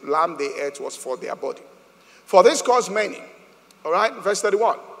the lamb they ate was for their body. For this cause many. All right? Verse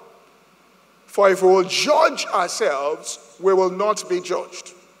 31. For if we will judge ourselves, we will not be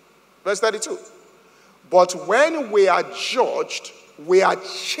judged. Verse 32. But when we are judged, we are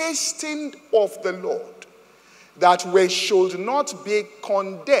chastened of the Lord, that we should not be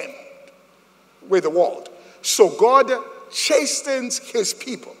condemned with the world. So God chastens his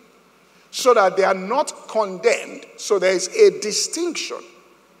people so that they are not condemned. So there is a distinction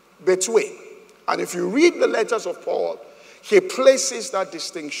between. And if you read the letters of Paul, he places that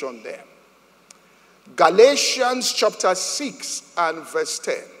distinction there. Galatians chapter 6 and verse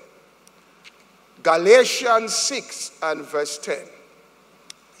 10. Galatians 6 and verse 10.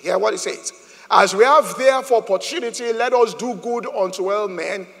 Hear what it says. As we have therefore opportunity, let us do good unto all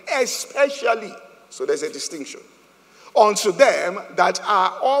men, especially, so there's a distinction, unto them that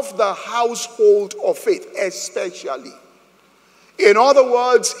are of the household of faith, especially. In other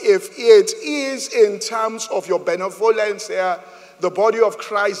words, if it is in terms of your benevolence here, the body of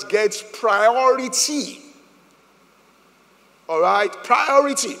Christ gets priority. All right?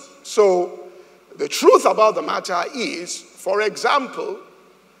 Priority. So, the truth about the matter is, for example,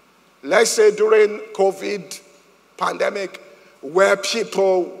 let's say during COVID pandemic, where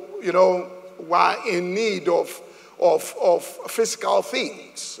people, were in need of physical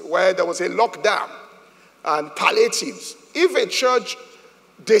things, where there was a lockdown and palliatives. If a church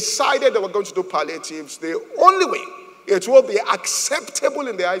decided they were going to do palliatives, the only way it will be acceptable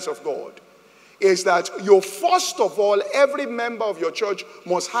in the eyes of God is that you, first of all, every member of your church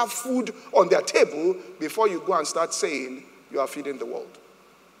must have food on their table before you go and start saying you are feeding the world.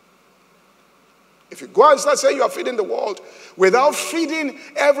 If you go and start saying you are feeding the world without feeding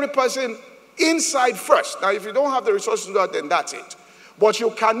every person inside first. Now, if you don't have the resources to do that, then that's it. But you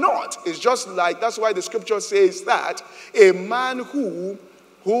cannot. It's just like, that's why the scripture says that a man who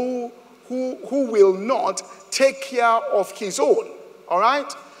will not take care of his own, all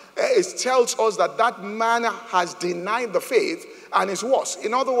right? It tells us that that man has denied the faith and is worse.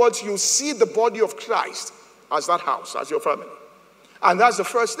 In other words, you see the body of Christ as that house, as your family. And that's the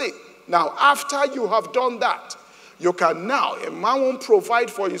first thing. Now, after you have done that, you can now, a man won't provide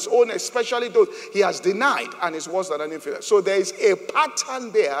for his own, especially those he has denied and is worse than an infidel. So there is a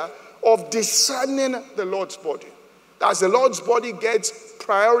pattern there of discerning the Lord's body. That's the Lord's body gets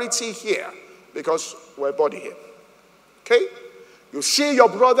priority here because we're a body here. Okay? You see your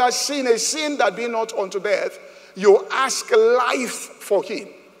brother sin a sin that be not unto death, you ask life for him.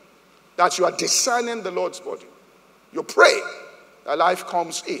 That you are discerning the Lord's body. You pray that life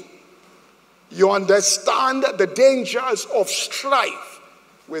comes in. You understand the dangers of strife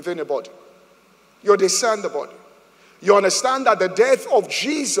within a body. You discern the body. You understand that the death of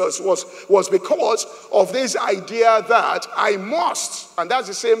Jesus was because of this idea that I must, and that's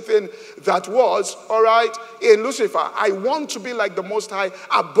the same thing that was, all right, in Lucifer. I want to be like the Most High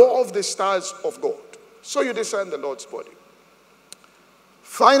above the stars of God. So you discern the Lord's body.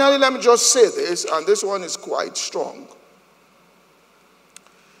 Finally, let me just say this, and this one is quite strong.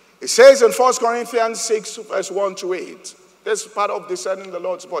 It says in 1 Corinthians 6, verse 1 to 8, this is part of discerning the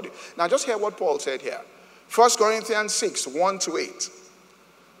Lord's body. Now just hear what Paul said here. 1 Corinthians 6, 1 to 8.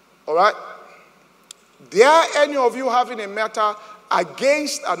 All right? Dare any of you having a matter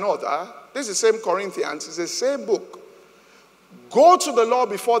against another, this is the same Corinthians, it's the same book, go to the law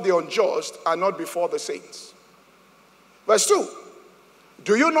before the unjust and not before the saints. Verse 2.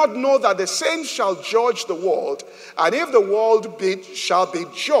 Do you not know that the saints shall judge the world, and if the world shall be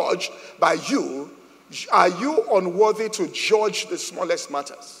judged by you, are you unworthy to judge the smallest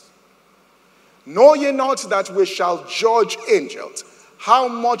matters? Know ye not that we shall judge angels? How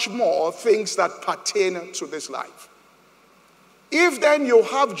much more things that pertain to this life? If then you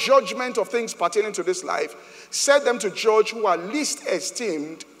have judgment of things pertaining to this life, set them to judge who are least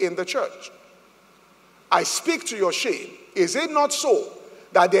esteemed in the church. I speak to your shame. Is it not so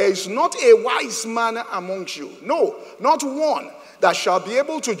that there is not a wise man amongst you? No, not one that shall be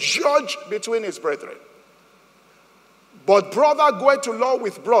able to judge between his brethren. But brother goeth to law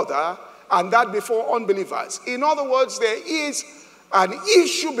with brother, and that before unbelievers. In other words, there is an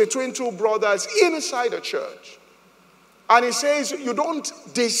issue between two brothers inside a church. And he says you don't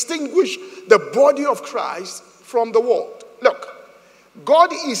distinguish the body of Christ from the world. Look,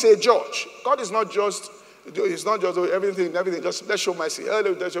 God is a judge. God is not just everything, just let's show mercy.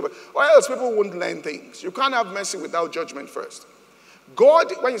 Or else people won't learn things. You can't have mercy without judgment first.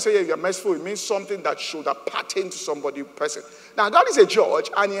 God, when you say you're merciful, it means something that should pertain to somebody, person. Now, God is a judge,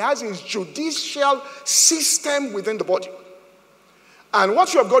 and he has his judicial system within the body. And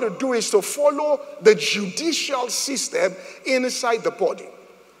what you have got to do is to follow the judicial system inside the body.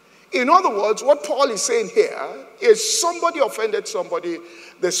 In other words, what Paul is saying here is somebody offended somebody.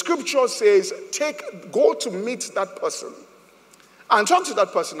 The scripture says, go to meet that person and talk to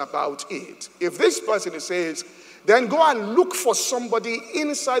that person about it. If this person says, then go and look for somebody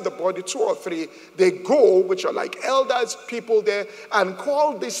inside the body, 2 or 3. They go, which are like elders, people there, and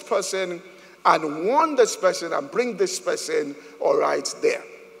call this person and warn this person and bring this person, all right, there.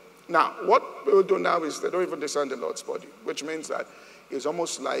 Now, what people do now is they don't even discern the Lord's body, which means that it's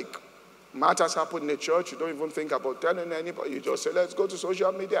almost like Matters happen in the church, you don't even think about telling anybody. You just say, let's go to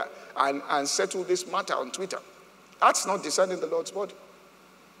social media and settle this matter on Twitter. That's not discerning the Lord's body.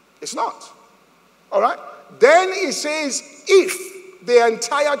 It's not. All right? Then he says, if the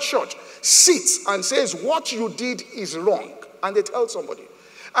entire church sits and says what you did is wrong, and they tell somebody,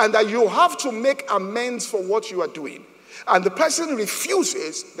 and that you have to make amends for what you are doing, and the person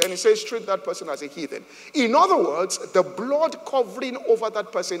refuses, then he says treat that person as a heathen. In other words, the blood covering over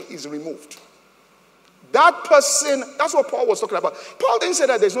that person is removed. That person, that's what Paul was talking about. Paul didn't say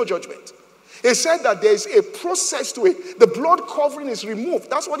that there's no judgment. He said that there's a process to it. The blood covering is removed.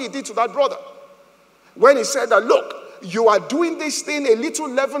 That's what he did to that brother. When he said that, look, you are doing this thing, a little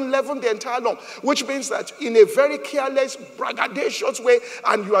leaven the entire lump, which means that in a very careless, braggadocious way,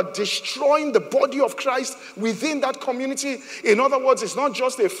 and you are destroying the body of Christ within that community. In other words, it's not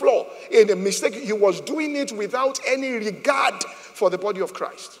just a flaw in a mistake. He was doing it without any regard for the body of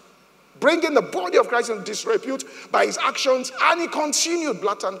Christ, bringing the body of Christ in disrepute by his actions, and he continued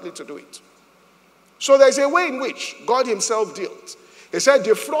blatantly to do it. So there's a way in which God himself deals. He said,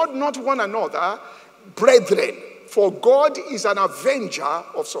 defraud not one another, brethren, for God is an avenger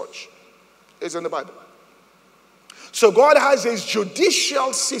of such. It's in the Bible. So God has his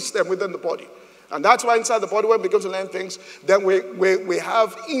judicial system within the body. And that's why inside the body, when we begin to learn things, then we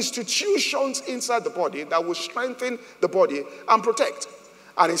have institutions inside the body that will strengthen the body and protect.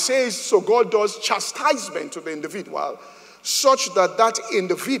 And it says, so God does chastisement to the individual, such that that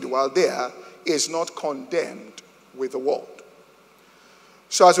individual there is not condemned with the world.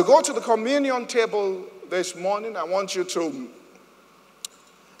 So as we go to the communion table this morning, I want you to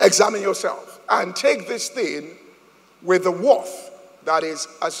examine yourself and take this thing with the worth that is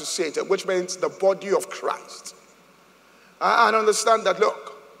associated, which means the body of Christ. And understand that,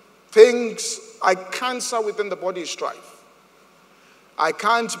 look, things like cancer within the body is strife. I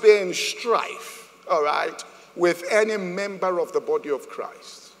can't be in strife, all right, with any member of the body of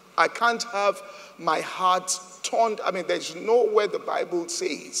Christ. I can't have my heart turned. I mean, there's nowhere the Bible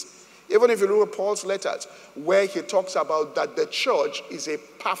says, even if you look at Paul's letters, where he talks about that the church is a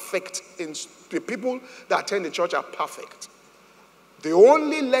perfect, the people that attend the church are perfect. The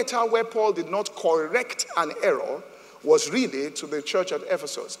only letter where Paul did not correct an error was really to the church at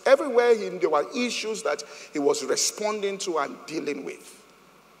Ephesus. Everywhere there were issues that he was responding to and dealing with.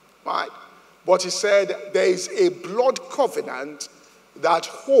 Right? But he said there is a blood covenant that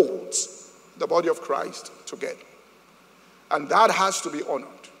holds the body of Christ together. And that has to be honored.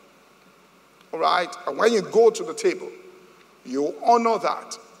 All right? And when you go to the table, you honor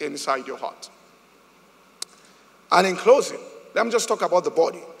that inside your heart. And in closing, let me just talk about the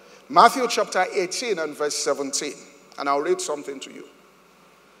body. Matthew chapter 18 and verse 17. And I'll read something to you.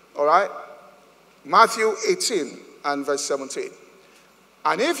 All right? Matthew 18 and verse 17.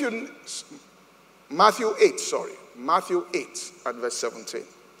 And if you... Matthew 8 and verse 17.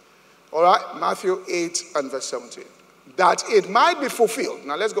 All right? Matthew 8 and verse 17. That it might be fulfilled.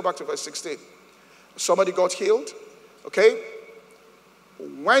 Now let's go back to verse 16. Somebody got healed. Okay?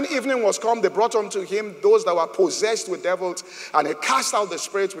 When evening was come, they brought unto him those that were possessed with devils, and he cast out the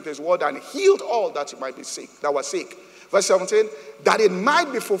spirits with his word and healed all that might be sick, that were sick. Verse 17, that it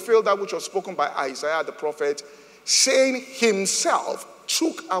might be fulfilled that which was spoken by Isaiah the prophet, saying himself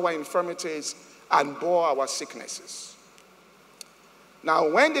took our infirmities and bore our sicknesses. Now,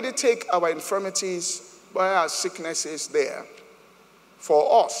 when did he take our infirmities, bore our sicknesses there?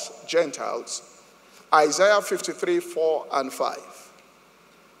 For us, Gentiles, Isaiah 53, 4 and 5.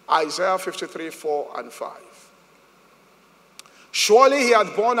 Isaiah 53, 4 and 5. Surely he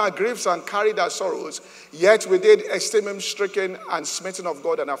had borne our griefs and carried our sorrows, yet we did esteem him stricken and smitten of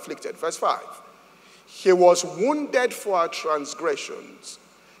God and afflicted. Verse 5. He was wounded for our transgressions.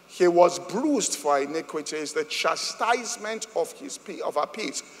 He was bruised for our iniquities. The chastisement of our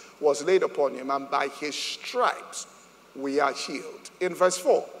peace was laid upon him, and by his stripes we are healed. In verse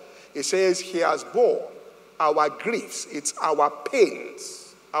 4, it says, he has borne our griefs. It's our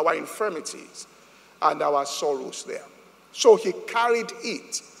pains, our infirmities, and our sorrows there. So he carried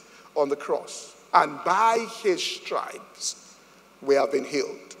it on the cross. And by his stripes, we have been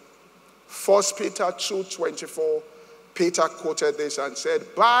healed. 1 Peter 2:24, Peter quoted this and said,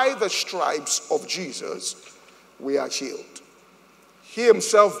 by the stripes of Jesus, we are healed. He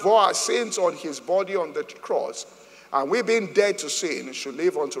himself bore our sins on his body on the cross, and we being dead to sin should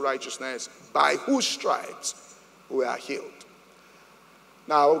live unto righteousness, by whose stripes we are healed.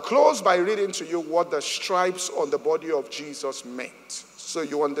 Now, I'll close by reading to you what the stripes on the body of Jesus meant, so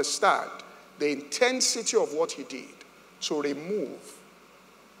you understand the intensity of what he did to remove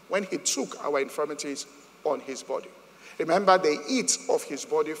when he took our infirmities on his body. Remember, they eat of his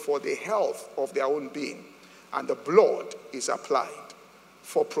body for the health of their own being, and the blood is applied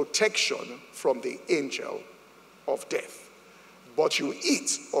for protection from the angel of death. But you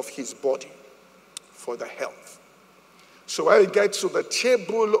eat of his body for the health. So when we get to the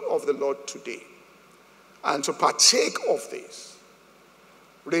table of the Lord today, and to partake of this,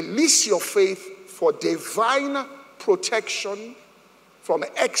 release your faith for divine protection from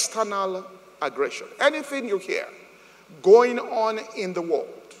external aggression. Anything you hear going on in the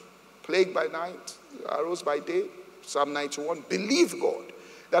world, plague by night, arrows by day, Psalm 91, believe God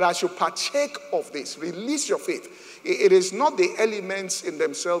that as you partake of this, release your faith. It is not the elements in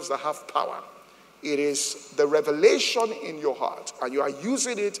themselves that have power. It is the revelation in your heart, and you are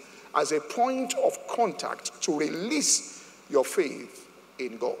using it as a point of contact to release your faith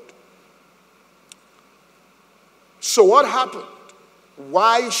in God. So what happened?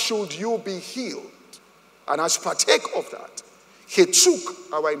 Why should you be healed? And as partake of that, he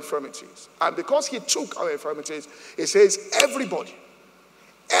took our infirmities. And because he took our infirmities, it says everybody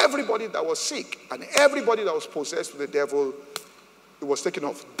that was sick and everybody that was possessed with the devil, it was taken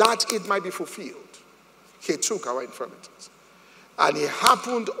off, that it might be fulfilled. He took our infirmities. And it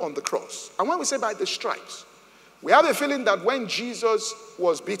happened on the cross. And when we say by the stripes, we have a feeling that when Jesus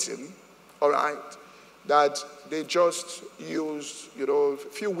was beaten, all right, that they just used, a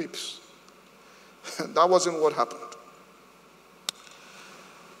few whips. That wasn't what happened.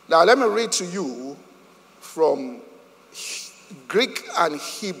 Now, let me read to you from Greek and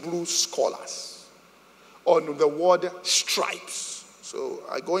Hebrew scholars on the word stripes. So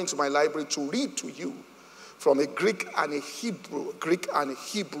I go into my library to read to you from a Greek and a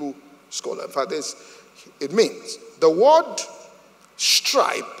Hebrew scholar. In fact, it means the word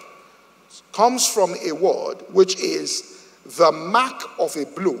stripe comes from a word which is the mark of a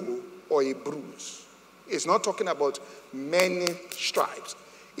blow or a bruise. It's not talking about many stripes.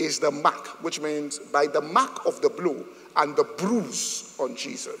 It's the mark, which means by the mark of the blow and the bruise on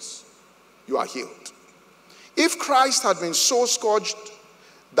Jesus, you are healed. If Christ had been so scourged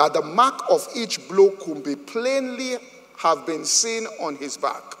that the mark of each blow could be plainly have been seen on his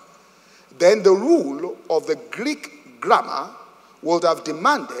back, then the rule of the Greek grammar would have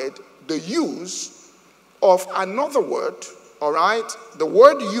demanded the use of another word, all right? The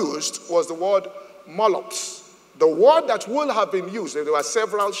word used was the word mollops. The word that would have been used, there were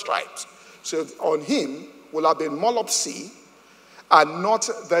several stripes. So on him will have been mollopsy and not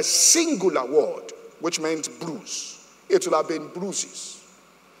the singular word, which meant bruise. It will have been bruises.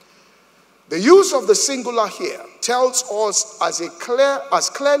 The use of the singular here tells us as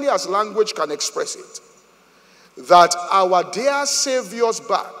clearly as language can express it, that our dear Savior's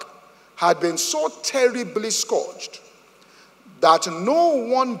back had been so terribly scourged that no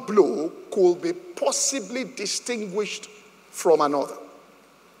one blow could be possibly distinguished from another.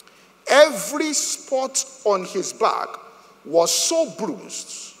 Every spot on his back was so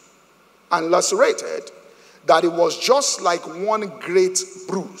bruised and lacerated that it was just like one great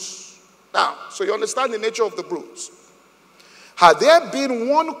bruise. Now, so you understand the nature of the bruise. Had there been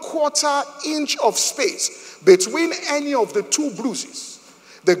 1/4 inch of space between any of the two bruises,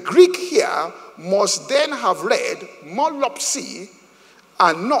 the Greek here must then have read mollopsy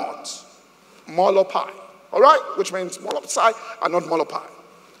and not mollopai. All right? Which means mollopsy and not mollopai.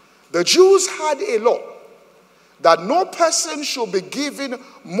 The Jews had a law that no person should be given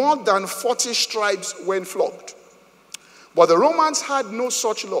more than 40 stripes when flogged. But the Romans had no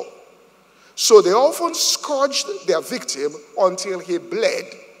such law. So they often scourged their victim until he bled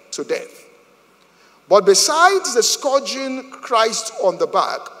to death. But besides the scourging Christ on the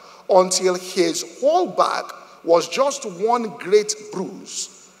back, until his whole back was just one great bruise,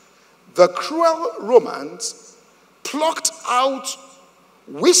 the cruel Romans plucked out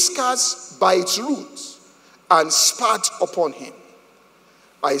whiskers by its roots and spat upon him.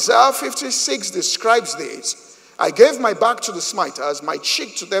 Isaiah 56 describes this. I gave my back to the smiters, my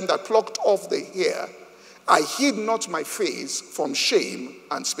cheek to them that plucked off the hair. I hid not my face from shame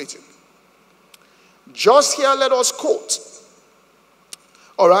and spitting. Just here let us quote,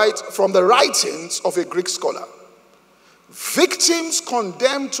 all right, from the writings of a Greek scholar. Victims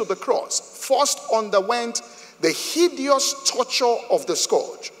condemned to the cross first underwent the hideous torture of the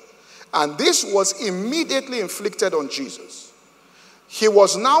scourge, and this was immediately inflicted on Jesus. He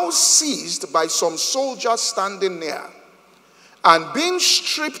was now seized by some soldiers standing near, and being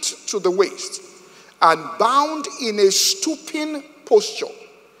stripped to the waist and bound in a stooping posture,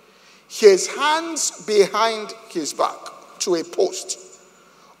 his hands behind his back to a post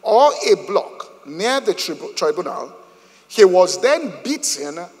or a block near the tribunal, he was then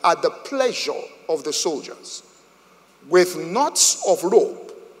beaten at the pleasure of the soldiers. with knots of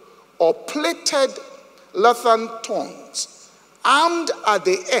rope or plaited leathern tongues, armed at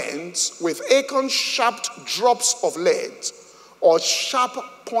the ends with acorn-shaped drops of lead or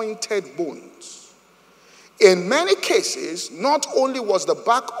sharp-pointed bones. In many cases, not only was the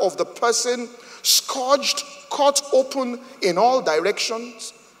back of the person scourged, cut open in all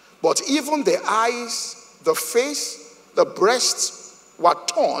directions, but even the eyes, the face, the breasts were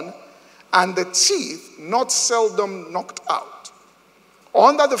torn, and the teeth not seldom knocked out.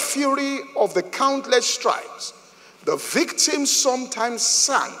 Under the fury of the countless stripes, the victims sometimes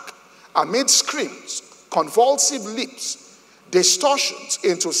sank amid screams, convulsive leaps, distortions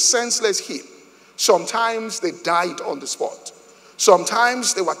into senseless heap. Sometimes they died on the spot.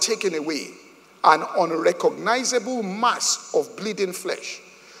 Sometimes they were taken away, an unrecognizable mass of bleeding flesh,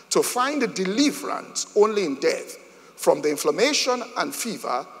 to find a deliverance only in death from the inflammation and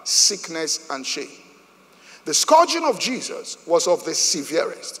fever, sickness and shame. The scourging of Jesus was of the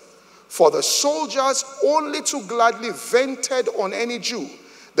severest, for the soldiers only too gladly vented on any Jew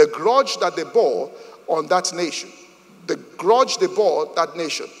the grudge that they bore on that nation,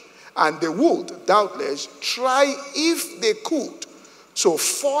 and they would doubtless try if they could to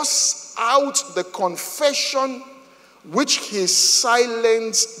force out the confession which his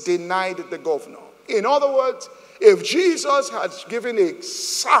silence denied the governor. In other words, if Jesus had given a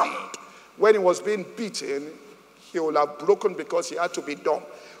sound when he was being beaten, he would have broken because he had to be dumb.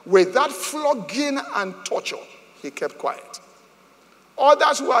 With that flogging and torture, he kept quiet.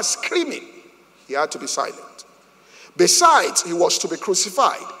 Others were screaming. He had to be silent. Besides, he was to be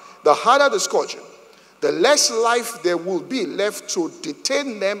crucified. The harder the scourging, the less life there will be left to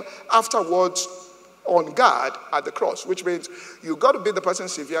detain them afterwards on guard at the cross, which means you got to beat the person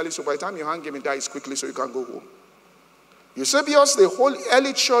severely so by the time you hang him, he dies quickly so you can go home. Eusebius, the whole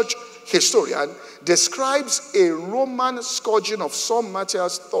early church historian, describes a Roman scourging of some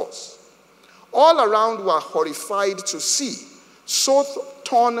martyrs thus. All around were horrified to see, so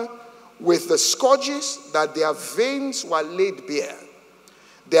torn with the scourges that their veins were laid bare.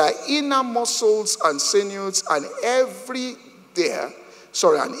 Their inner muscles and sinews and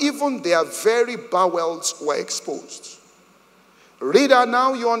even their very bowels were exposed. Reader,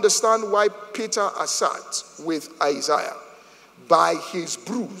 now you understand why Peter asserts with Isaiah, by his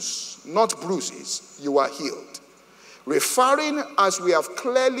bruise, not bruises, you are healed. Referring, as we have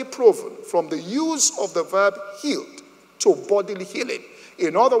clearly proven, from the use of the verb healed to bodily healing.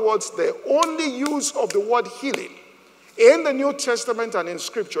 In other words, the only use of the word healing in the New Testament and in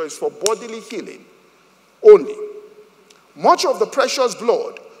Scripture is for bodily healing only. Much of the precious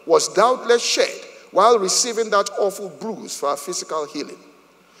blood was doubtless shed while receiving that awful bruise for our physical healing.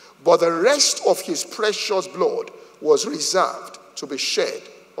 But the rest of his precious blood was reserved to be shed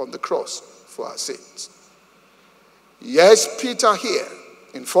on the cross for our sins. Yes, Peter here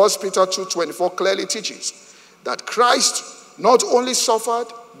in 1 Peter 2:24 clearly teaches that Christ not only suffered,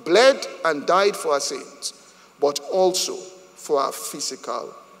 bled, and died for our sins, but also for our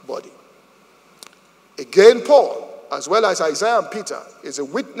physical body. Again, Paul, as well as Isaiah and Peter, is a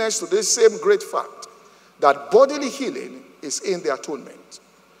witness to this same great fact, that bodily healing is in the atonement.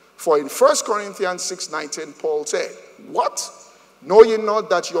 For in 1 Corinthians 6:19, Paul said, "What? Know ye not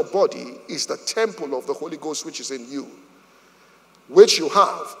that your body is the temple of the Holy Ghost which is in you, which you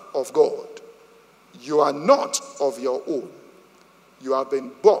have of God? You are not of your own. You have been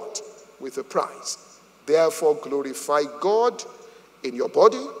bought with a price. Therefore glorify God in your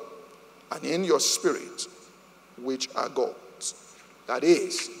body and in your spirit, which are God's." That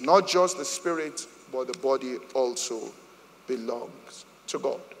is, not just the spirit, but the body also belongs to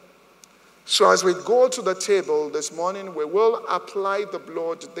God. So as we go to the table this morning, we will apply the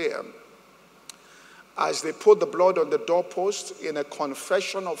blood there. As they put the blood on the doorpost in a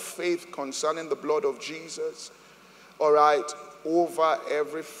confession of faith concerning the blood of Jesus, all right, over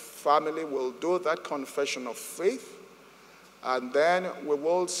every family will do that confession of faith. And then we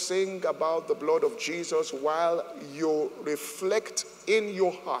will sing about the blood of Jesus while you reflect in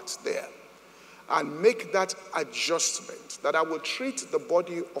your heart there and make that adjustment that I will treat the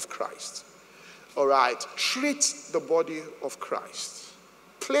body of Christ. All right, treat the body of Christ.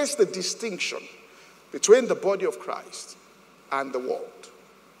 Place the distinction between the body of Christ and the world.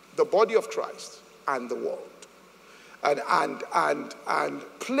 The body of Christ and the world. And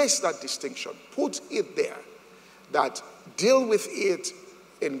place that distinction. Put it there. That deal with it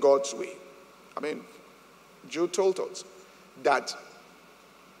in God's way. I mean, Jude told us that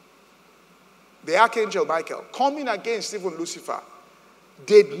the archangel Michael, coming against even Lucifer,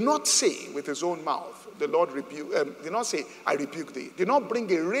 did not say with his own mouth, the Lord did not say, "I rebuke thee." Did not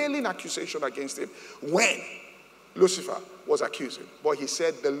bring a railing accusation against him when Lucifer was accusing. But he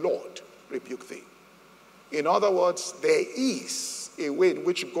said, the Lord rebuke thee. In other words, there is a way in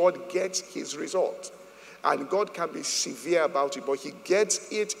which God gets his result. And God can be severe about it, but he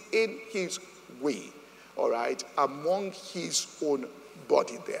gets it in his way, all right, among his own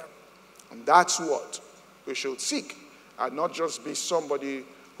body there. And that's what we should seek, and not just be somebody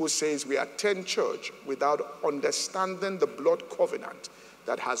who says we attend church without understanding the blood covenant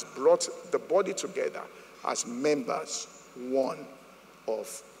that has brought the body together as members one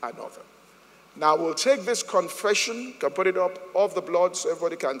of another. Now we'll take this confession, you can put it up, of the blood so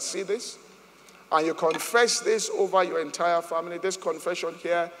everybody can see this. And you confess this over your entire family. This confession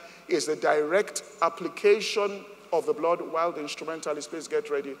here is the direct application of the blood. While the instrumentalist, please get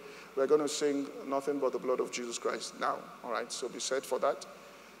ready. We're going to sing Nothing But the Blood of Jesus Christ now. All right, so be set for that.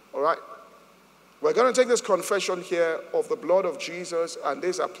 All right. We're going to take this confession here of the blood of Jesus, and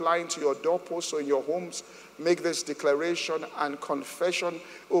this applying to your doorpost. So in your homes, make this declaration and confession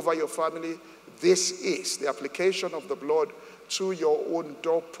over your family. This is the application of the blood to your own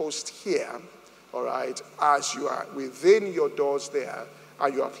doorpost here. All right, as you are within your doors there,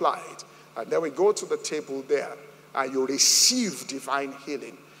 and you apply it. And then we go to the table there, and you receive divine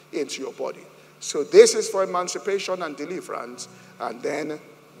healing into your body. So this is for emancipation and deliverance, and then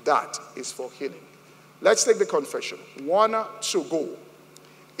that is for healing. Let's take the confession. 1, 2, go.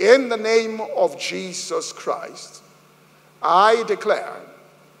 In the name of Jesus Christ, I declare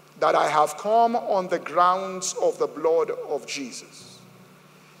that I have come on the grounds of the blood of Jesus.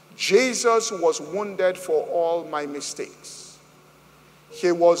 Jesus was wounded for all my mistakes.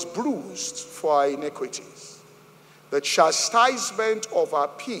 He was bruised for our iniquities. The chastisement of our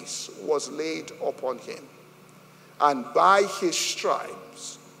peace was laid upon him. And by his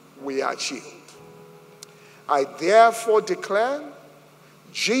stripes we are healed. I therefore declare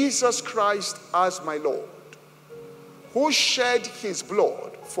Jesus Christ as my Lord, who shed his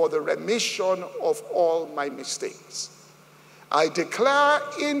blood for the remission of all my mistakes. I declare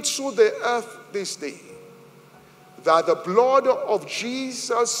into the earth this day that the blood of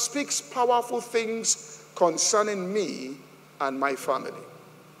Jesus speaks powerful things concerning me and my family.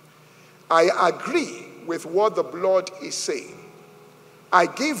 I agree with what the blood is saying. I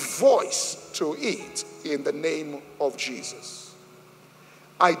give voice to it in the name of Jesus.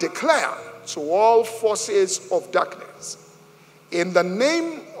 I declare to all forces of darkness, in the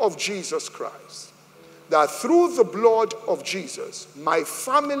name of Jesus Christ, that through the blood of Jesus, my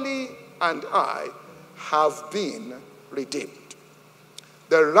family and I have been redeemed.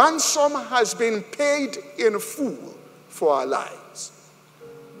 The ransom has been paid in full for our lives.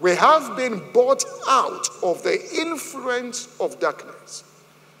 We have been bought out of the influence of darkness.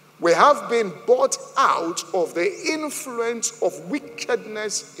 We have been bought out of the influence of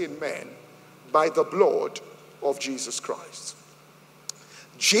wickedness in men by the blood of Jesus Christ.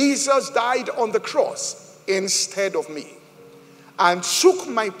 Jesus died on the cross instead of me and took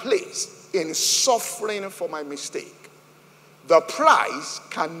my place in suffering for my mistake. The price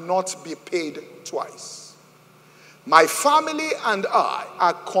cannot be paid twice. My family and I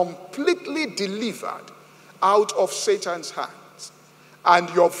are completely delivered out of Satan's hands, and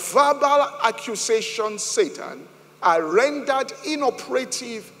your verbal accusations, Satan, are rendered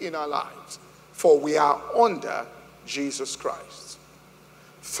inoperative in our lives, for we are under Jesus Christ.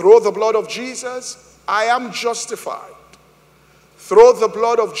 Through the blood of Jesus, I am justified. Through the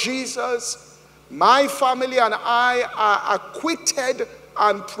blood of Jesus, my family and I are acquitted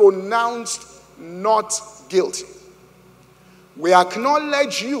and pronounced not guilty. We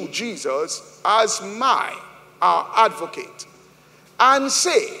acknowledge you, Jesus, as our advocate, and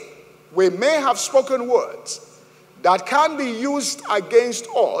say we may have spoken words that can be used against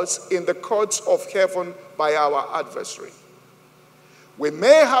us in the courts of heaven by our adversary. We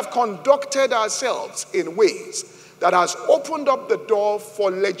may have conducted ourselves in ways that has opened up the door for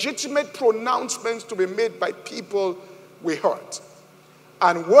legitimate pronouncements to be made by people we hurt.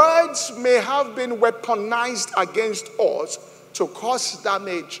 And words may have been weaponized against us to cause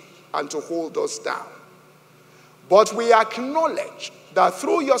damage and to hold us down. But we acknowledge that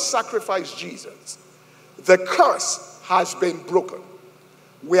through your sacrifice, Jesus, the curse has been broken.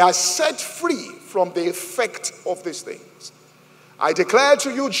 We are set free from the effect of these things. I declare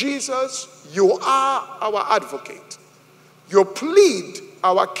to you, Jesus, you are our advocate. You plead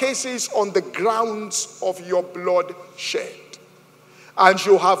our cases on the grounds of your blood shed. And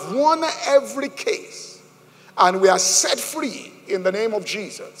you have won every case. And we are set free in the name of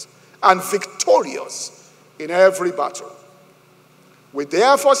Jesus and victorious in every battle. We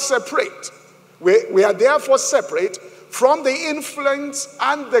therefore separate. We are therefore separate from the influence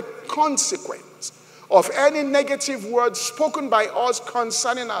and the consequence of any negative words spoken by us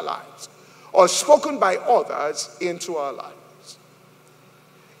concerning our lives or spoken by others into our lives.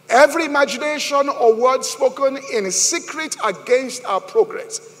 Every imagination or word spoken in secret against our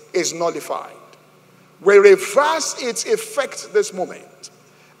progress is nullified. We reverse its effect this moment,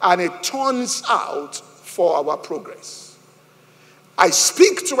 and it turns out for our progress. I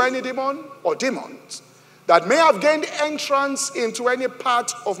speak to any demon or demons that may have gained entrance into any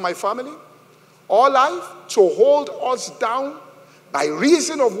part of my family or life to hold us down by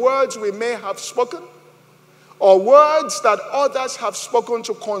reason of words we may have spoken, or words that others have spoken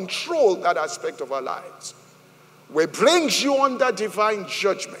to control that aspect of our lives. We bring you under divine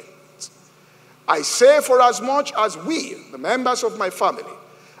judgment. I say, for as much as we, the members of my family,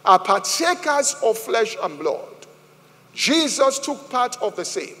 are partakers of flesh and blood, Jesus took part of the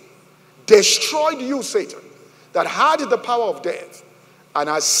same, destroyed you, Satan, that had the power of death, and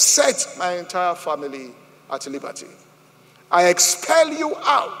has set my entire family at liberty. I expel you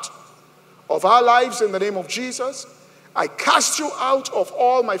out of our lives in the name of Jesus. I cast you out of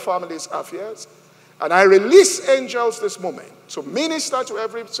all my family's affairs, and I release angels this moment to minister to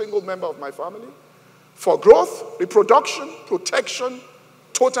every single member of my family for growth, reproduction, protection,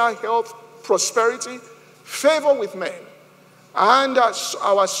 total health, prosperity, favor with men, and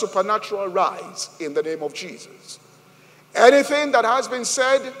our supernatural rise in the name of Jesus. Anything that has been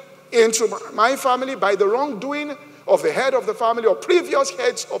said into my family by the wrongdoing of the head of the family or previous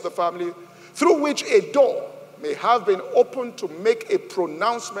heads of the family, through which a door may have been opened to make a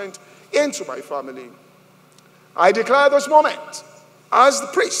pronouncement into my family, I declare this moment, as the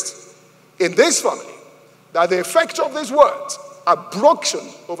priest in this family, that the effect of these words are broken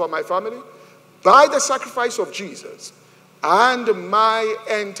over my family by the sacrifice of Jesus, and my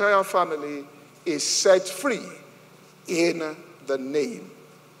entire family is set free in the name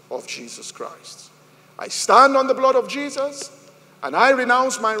of Jesus Christ. I stand on the blood of Jesus, and I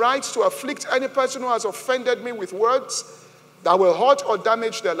renounce my rights to afflict any person who has offended me with words that will hurt or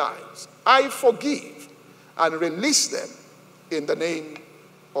damage their lives. I forgive and release them in the name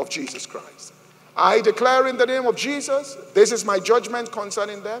of Jesus Christ. I declare in the name of Jesus, this is my judgment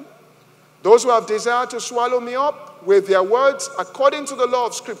concerning them. Those who have desired to swallow me up with their words according to the law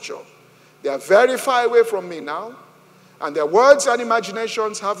of Scripture, they are very far away from me now, and their words and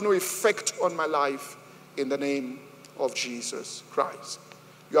imaginations have no effect on my life in the name of Jesus Christ.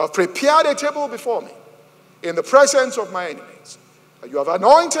 You have prepared a table before me in the presence of my enemies. You have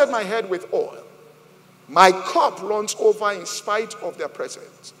anointed my head with oil. My cup runs over in spite of their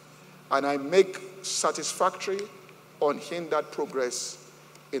presence, and I make satisfactory, unhindered progress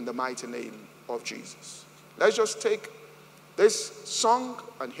in the mighty name of Jesus. Let's just take this song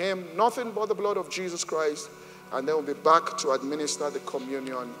and hymn, Nothing But the Blood of Jesus Christ, and then we'll be back to administer the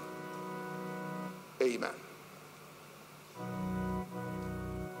communion. Amen.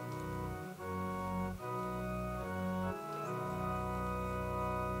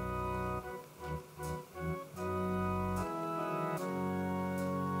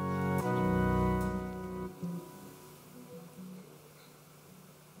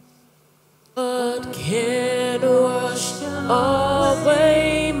 What can wash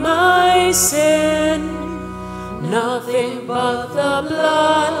away my sin? Nothing but the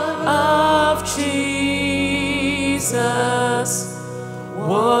blood of Jesus.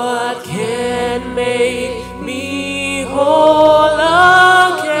 What can make me whole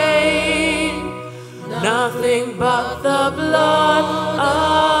again? Nothing but the blood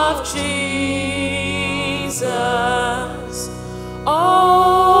of Jesus.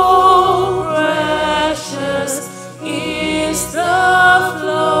 Oh, precious is the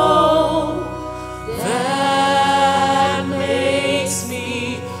flow that makes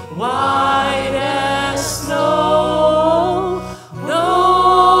me white as snow.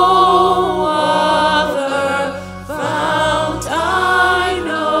 No other fount I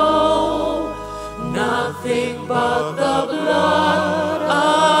know, nothing but the blood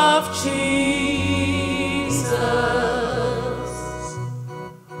of Jesus.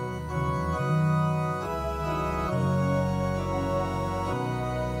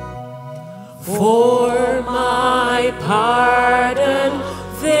 For my pardon,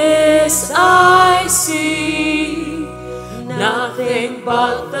 this I see, nothing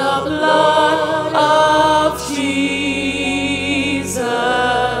but the blood of Jesus.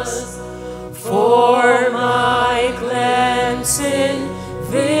 For my cleansing,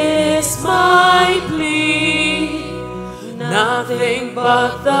 this my plea, nothing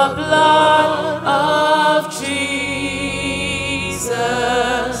but the blood of Jesus.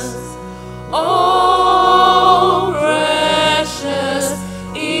 Oh, precious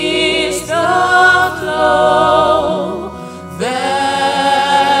is the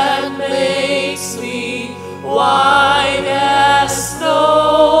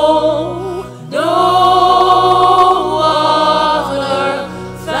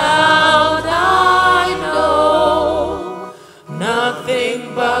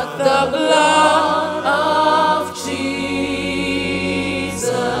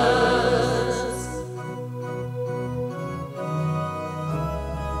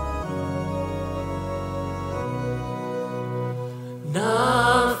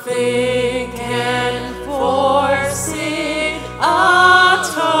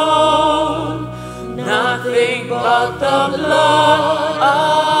but the blood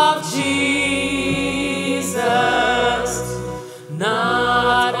of Jesus,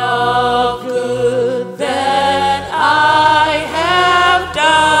 not of good that I have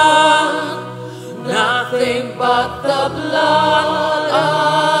done, nothing but the blood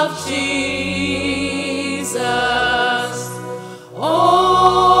of Jesus.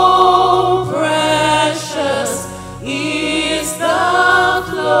 Oh, precious is the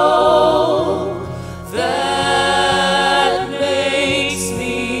flow that makes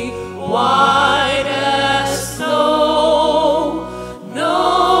me white as snow.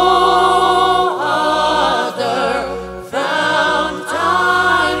 No other fount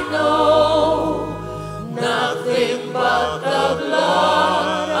I know, nothing but the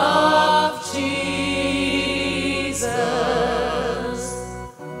blood of Jesus.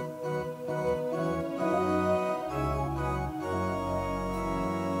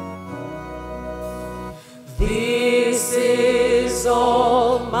 This is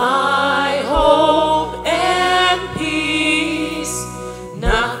all my hope and peace,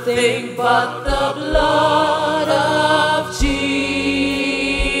 nothing but the blood of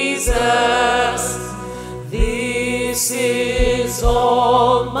Jesus. This is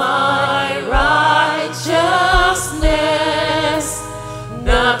all my righteousness,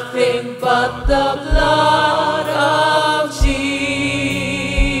 nothing but the blood of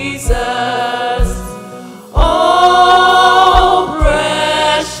Jesus. Oh,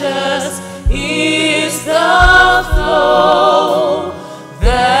 precious is the flow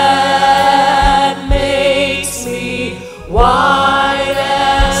that makes me white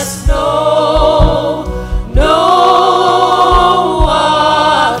as snow. No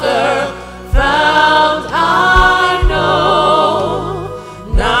other fount I know,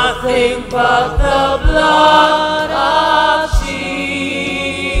 nothing but the blood of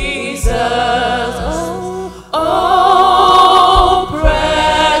Jesus. Oh,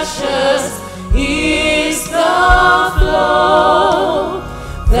 precious is the flow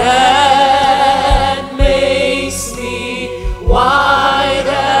that makes me white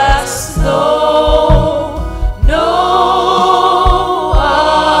as snow. No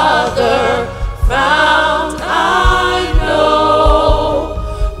other fount I know,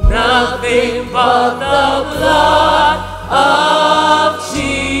 nothing but the blood of Jesus.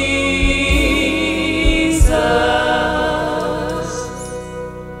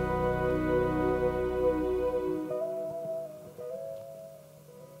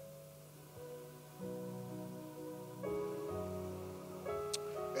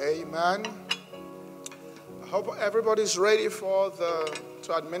 Amen. I hope everybody's ready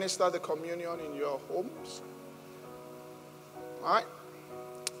to administer the communion in your homes. All right.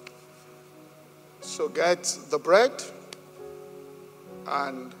 So get the bread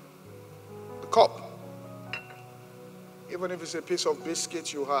and the cup. Even if it's a piece of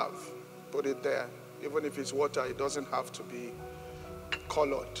biscuit you have, put it there. Even if it's water, it doesn't have to be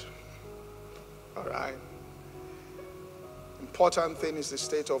colored. All right. Important thing is the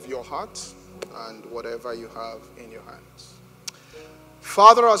state of your heart and whatever you have in your hands.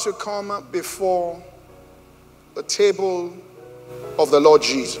 Father, as you come before the table of the Lord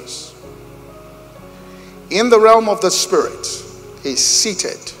Jesus, in the realm of the Spirit, He's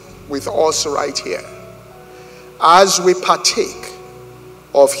seated with us right here as we partake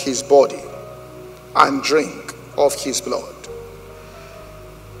of His body and drink of His blood.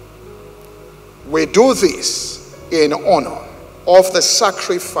 We do this in honor of the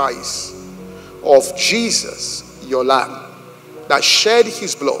sacrifice of Jesus, your Lamb, that shed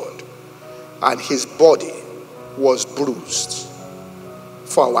His blood and His body was bruised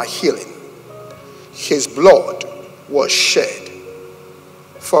for our healing. His blood was shed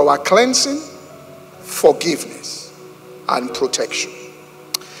for our cleansing, forgiveness, and protection.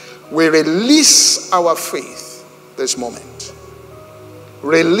 We release our faith this moment.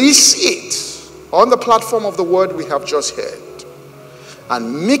 Release it on the platform of the word we have just heard,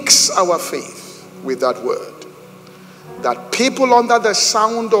 and mix our faith with that word, that people under the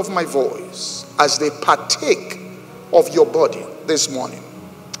sound of my voice, as they partake of your body this morning,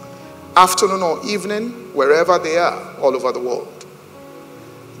 afternoon or evening, wherever they are all over the world,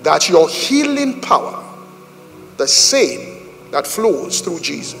 that your healing power, the same that flows through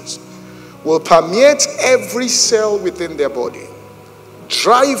Jesus, will permeate every cell within their body,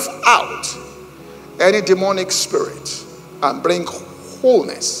 drive out any demonic spirit, and bring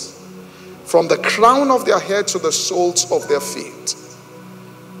wholeness from the crown of their head to the soles of their feet.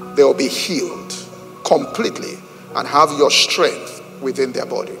 They will be healed completely and have your strength within their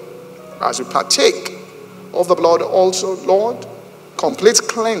body. As we partake of the blood also, Lord, complete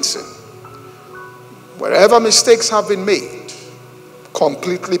cleansing wherever mistakes have been made,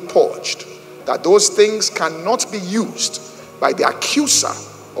 completely purged, that those things cannot be used by the accuser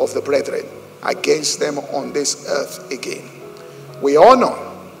of the brethren against them on this earth again. We honor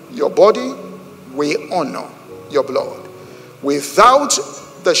your body, we honor your blood. Without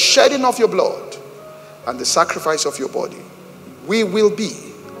the shedding of your blood and the sacrifice of your body, we will be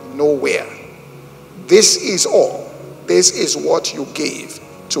nowhere. This is all. This is what you gave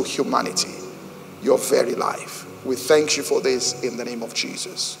to humanity, your very life. We thank you for this in the name of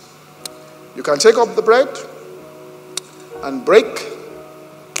Jesus. You can take up the bread and break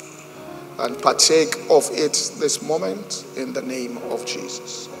and partake of it this moment in the name of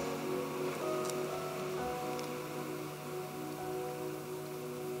Jesus.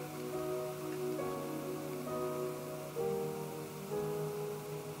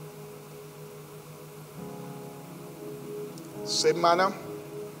 Same manner,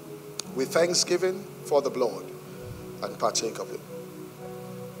 with thanksgiving for the blood, and partake of it.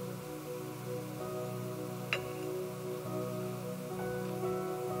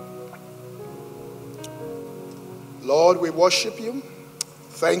 Lord, we worship you.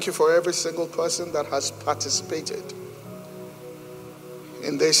 Thank you for every single person that has participated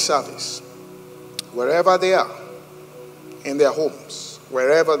in this service. Wherever they are, in their homes,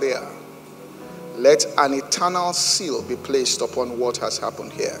 wherever they are, let an eternal seal be placed upon what has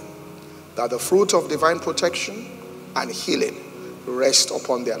happened here, that the fruit of divine protection and healing rest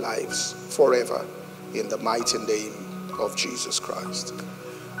upon their lives forever in the mighty name of Jesus Christ.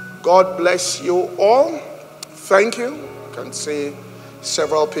 God bless you all. Thank you. You can see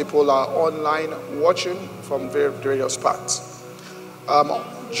several people are online watching from various parts.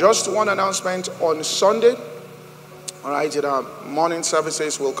 Just one announcement on Sunday. All right, our morning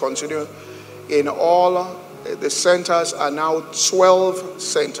services will continue. In all, the centers are now 12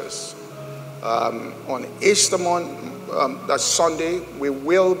 centers. On Easter morning, that's Sunday, we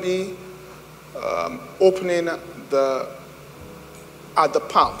will be opening at the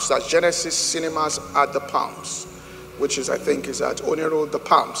Palms. That's Genesis Cinemas at the Palms, which is, I think, is at Oni Road, the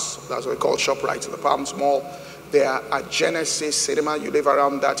Palms. That's what we call ShopRite, the Palms Mall. They are at Genesis Cinema. You live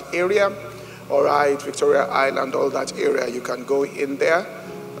around that area, all right, Victoria Island, all that area. You can go in there.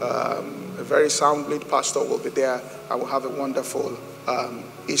 A very sound lead pastor will be there and we'll have a wonderful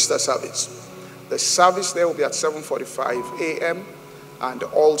Easter service. The service there will be at 7:45 a.m. and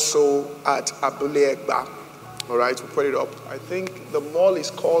also at Abule Egba. All right, we'll put it up. I think the mall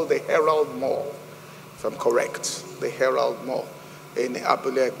is called the Herald Mall, if I'm correct. The Herald Mall in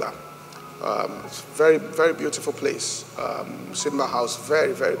Abule Egba. It's a very, very beautiful place. Cinema House,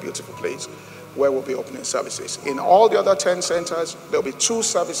 very, very beautiful place where we'll be opening services. In all the other 10 centers, there'll be 2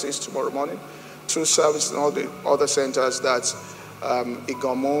 services tomorrow morning. 2 services in all the other centers. That's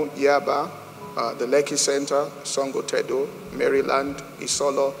Igomo, Yaba, the Lekki Center, Songo Tedo, Maryland,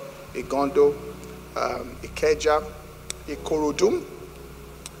 Isolo, Igondo, Ikeja, Ikorudum,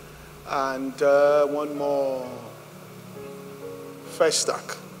 and one more,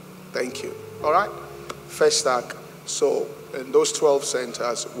 Festac. Thank you. All right? Festac. So in those 12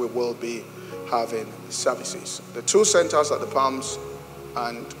 centers, we will be having services. The 2 centers at the Palms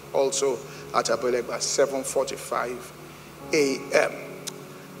and also at Abulegba, 7:45 a.m.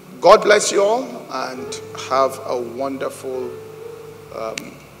 God bless you all and have a wonderful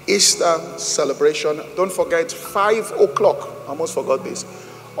Easter celebration. Don't forget, 5 o'clock, I almost forgot this,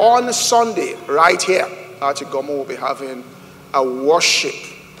 on Sunday, right here at Igomo, we'll be having a worship,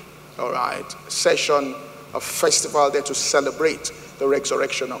 all right, session, a festival there to celebrate the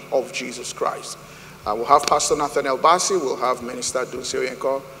resurrection of Jesus Christ. We'll have Pastor Nathaniel Bassi, we'll have Minister Dunsi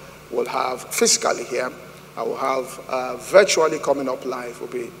Oyenko, we'll have physically here, I will have virtually coming up live will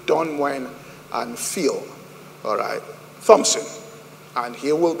be Don Wen and Phil, all right, Thompson, and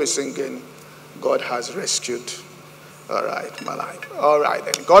he will be singing God Has Rescued, all right, my life. All right,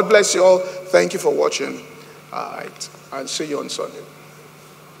 then. God bless you all. Thank you for watching, all right, and see you on Sunday.